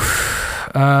 Ooh,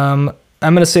 I'm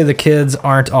gonna say The Kids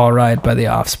Aren't All Right by The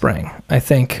Offspring. I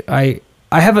think I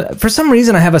have for some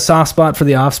reason I have a soft spot for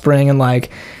The Offspring, and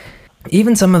like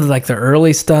even some of like the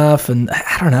early stuff, and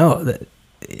I don't know,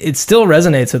 it still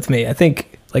resonates with me. I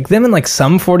think like them in like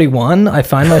Sum 41, I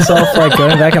find myself like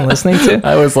going back and listening to.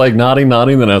 I was like nodding,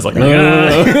 then I was like,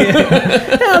 no.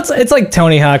 It's like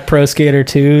Tony Hawk Pro Skater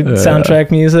 2 soundtrack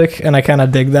music, and I kind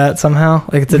of dig that somehow.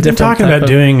 Like it's a different. Talking about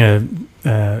doing a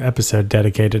episode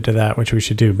dedicated to that, which we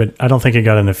should do, but I don't think it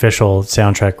got an official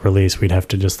soundtrack release. We'd have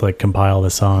to just like compile the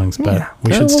songs, but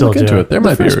we should still do it. There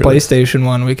might be a PlayStation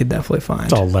one we could definitely find.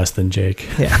 It's all less than Jake.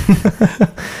 Yeah.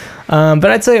 But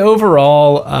I'd say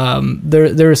overall,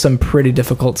 there are some pretty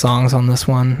difficult songs on this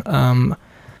one.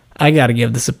 I got to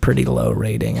give this a pretty low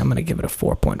rating. I'm going to give it a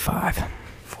 4.5.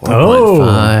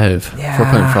 4.5. Yeah,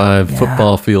 4.5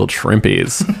 football field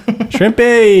shrimpies.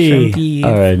 Shrimpy.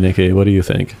 All right, Nikki, what do you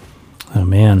think? Oh,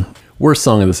 man. Worst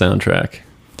song of the soundtrack.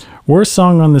 Worst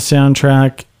song on the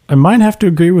soundtrack. I might have to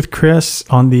agree with Chris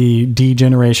on the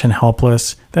D-Generation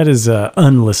Helpless. That is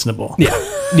unlistenable.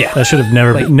 Yeah. That should have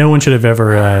never, no one should have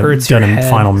ever done a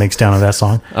final mix down of that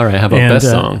song. All right, how about best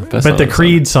song? But the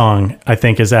Creed song, I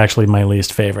think, is actually my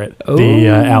least favorite. The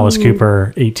Alice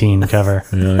Cooper 18 cover.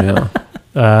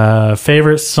 Yeah.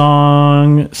 Favorite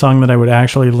song that I would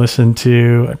actually listen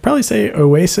to, I'd probably say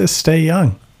Oasis, Stay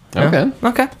Young. Okay.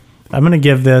 I'm going to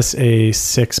give this a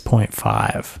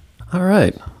 6.5. All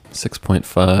right.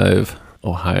 6.5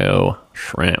 Ohio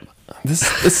Shrimp. This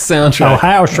soundtrack.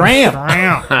 Ohio Shrimp.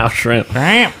 Ohio Shrimp.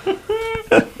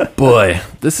 Boy,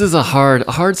 this is a hard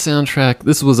soundtrack.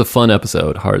 This was a fun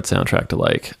episode. Hard soundtrack to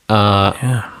like.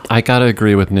 I gotta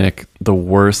agree with Nick. The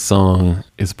worst song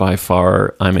is by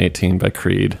far I'm 18 by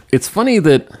Creed. It's funny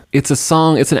that it's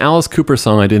an Alice Cooper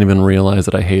song I didn't even realize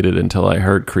that I hated until I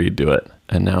heard Creed do it.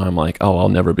 And now I'm like, oh, I'll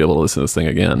never be able to listen to this thing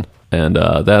again. And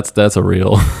that's a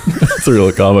real that's a real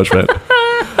accomplishment.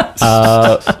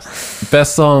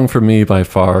 Best song for me by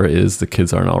far is "The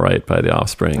Kids Aren't All Right" by The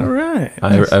Offspring. All right.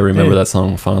 I remember that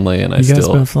song fondly, and I guys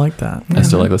still both like that. I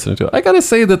still like listening to it. I gotta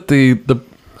say that the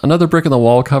Another Brick in the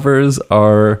Wall covers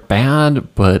are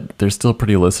bad, but they're still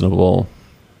pretty listenable.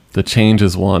 The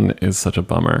Changes one is such a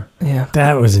bummer. Yeah,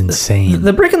 that was insane.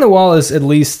 The Brick in the Wall is at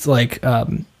least like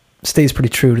stays pretty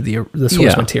true to the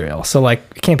source material, so like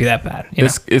it can't be that bad.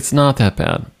 It's not that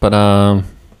bad, but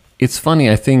it's funny.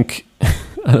 I think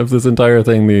out of this entire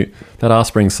thing, that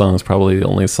Offspring song is probably the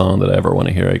only song that I ever want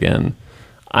to hear again.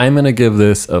 I'm gonna give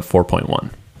this a 4.1.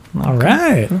 All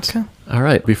right. Okay. All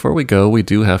right. Before we go, we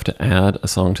do have to add a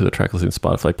song to the Track Listing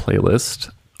Spotify playlist.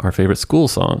 Our favorite school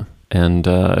song, and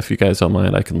if you guys don't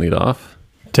mind, I can lead off.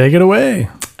 Take it away.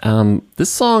 This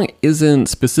song isn't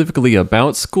specifically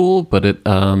about school, but it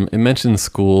mentions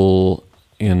school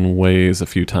in ways a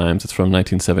few times. It's from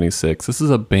 1976. This is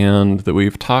a band that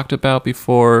we've talked about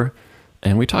before,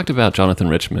 and we talked about Jonathan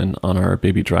Richman on our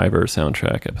Baby Driver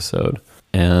soundtrack episode.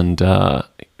 And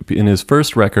in his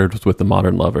first record was with the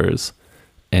Modern Lovers,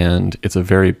 and it's a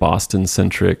very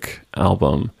Boston-centric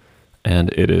album.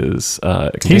 And it is...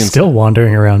 He's still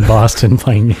wandering around Boston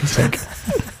playing music.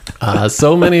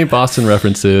 So many Boston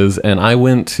references, and I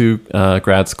went to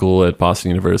grad school at Boston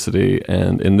University,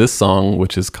 and in this song,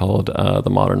 which is called The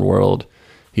Modern World,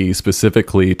 he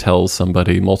specifically tells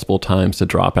somebody multiple times to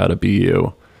drop out of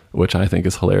BU, which I think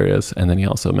is hilarious, and then he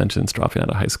also mentions dropping out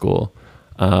of high school.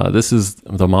 This is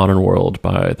The Modern World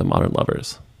by the Modern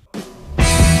Lovers.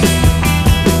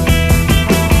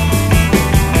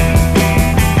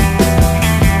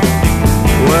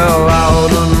 Well,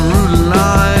 out on the Route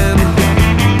 9,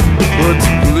 what's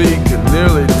bleak and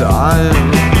nearly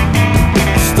dying.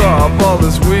 Stop all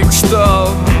this weak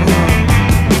stuff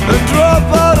and drop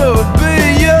out of BU.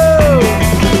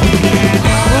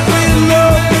 We'll be in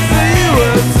love with the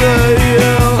USA,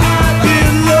 yeah. Be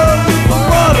in love with the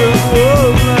modern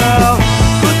world now.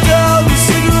 Put down the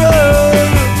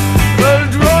cigarette and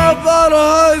drop out of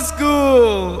high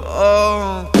school.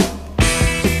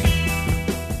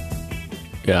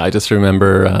 Yeah, I just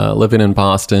remember living in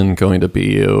Boston, going to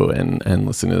BU, and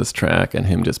listening to this track, and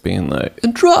him just being like,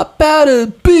 "And drop out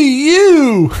of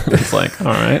BU." It's like, all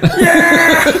right,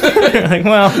 like,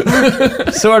 well,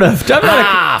 sort of. Dropping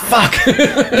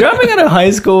out of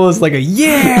high school is like a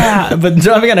but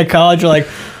dropping out of college, you're like,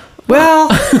 Well,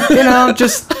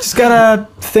 just gotta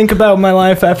think about my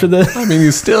life after this. I mean,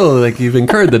 you've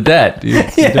incurred the debt.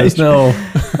 There's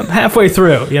I'm halfway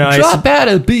through. drop out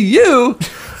and be you.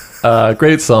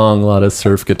 Great song, a lot of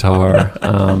surf guitar.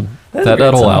 That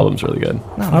whole album's really good.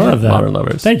 I love that. Modern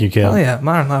Lovers. Thank you, Caleb. Oh yeah,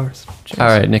 Modern Lovers. Cheers. All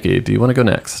right, Nikki, do you want to go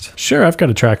next? Sure, I've got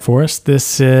a track for us.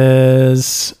 This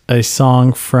is a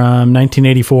song from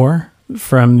 1984,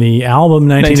 from the album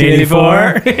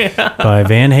 1984 by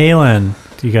Van Halen.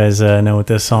 Do you guys know what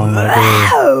this song might be?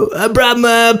 Oh, I brought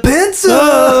my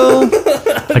pencil.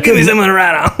 Give me something to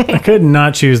write on. I could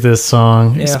not choose this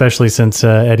song, especially since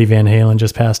Eddie Van Halen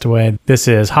just passed away. This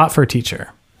is Hot for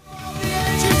Teacher.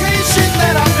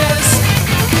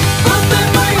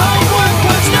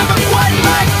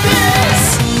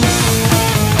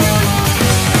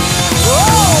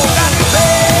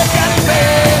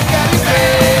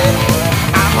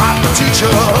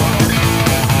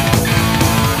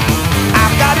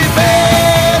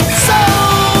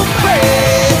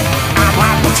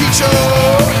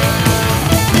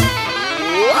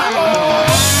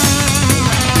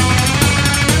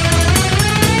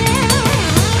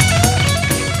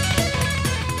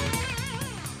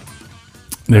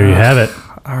 There you have it.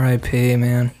 R.I.P.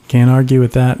 man. Can't argue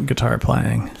with that guitar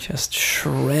playing. Just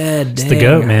shred. It's the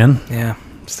GOAT, man. Yeah.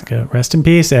 It's the GOAT. Rest in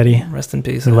peace, Eddie. Rest in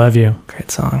peace. We love you. Great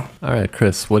song. All right,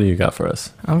 Chris, what do you got for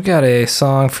us? I've got a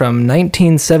song from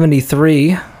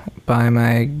 1973 by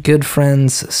my good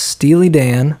friends Steely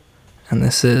Dan, and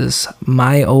this is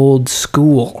My Old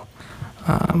School.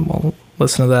 We'll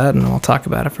listen to that and we'll talk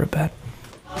about it for a bit.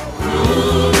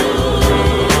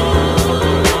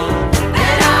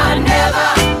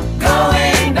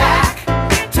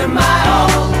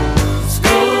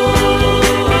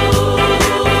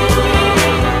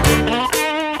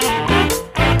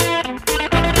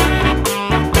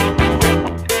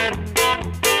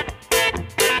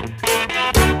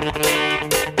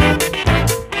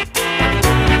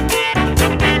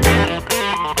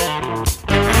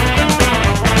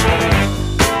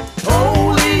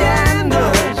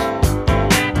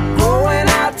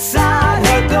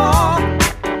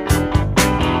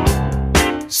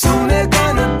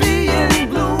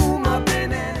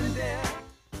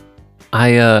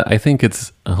 I think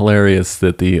it's hilarious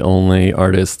that the only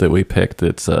artist that we picked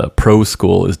that's pro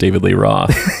school is David Lee Roth.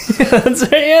 That's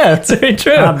very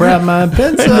true. I brought my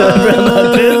pencil.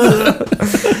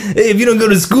 Hey, if you don't go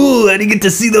to school, how do you get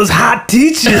to see those hot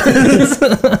teachers?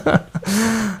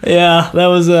 Yeah, that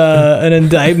was an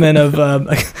indictment of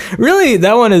really,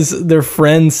 that one is their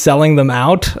friends selling them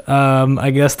out.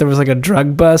 I guess there was like a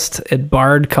drug bust at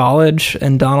Bard College,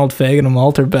 and Donald Fagen and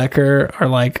Walter Becker are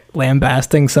like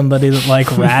lambasting somebody that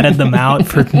like ratted them out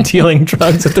for dealing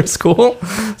drugs at their school.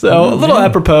 So a little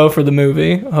apropos for the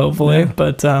movie, hopefully. Yeah.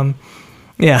 But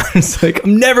yeah, it's like,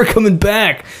 I'm never coming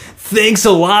back. Thanks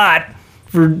a lot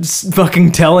for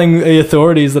fucking telling the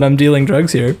authorities that I'm dealing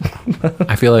drugs here.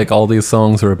 I feel like all these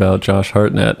songs are about Josh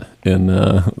Hartnett in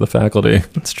The Faculty.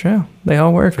 That's true. They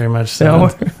all work. Very much so. They all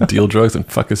work. Deal drugs and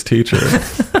fuck his teacher.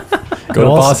 Go to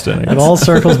Boston. It all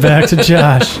circles back to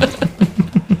Josh.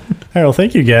 All right, well,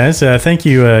 thank you guys. Thank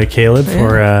you, Caleb,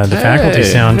 for the Faculty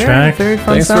soundtrack. Very fun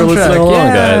Thanks soundtrack. for listening along,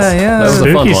 guys. Yeah, That was a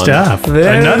fun Spooky one. stuff.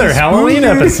 Very Another Halloween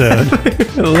episode.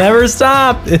 It'll never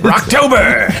stop. It's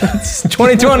October! It's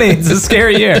 2020. It's a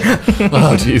scary year.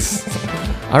 Oh, jeez.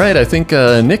 All right, I think,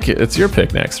 Nick, it's your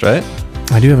pick next, right?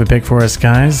 I do have a pick for us,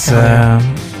 guys.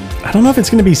 I don't know if it's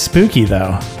going to be spooky,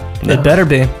 though. No. It better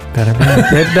be. Better be.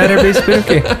 It better be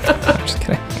spooky. I'm just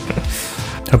kidding.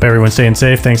 Hope everyone's staying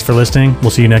safe. Thanks for listening. We'll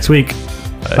see you next week.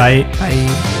 Bye.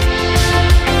 Bye.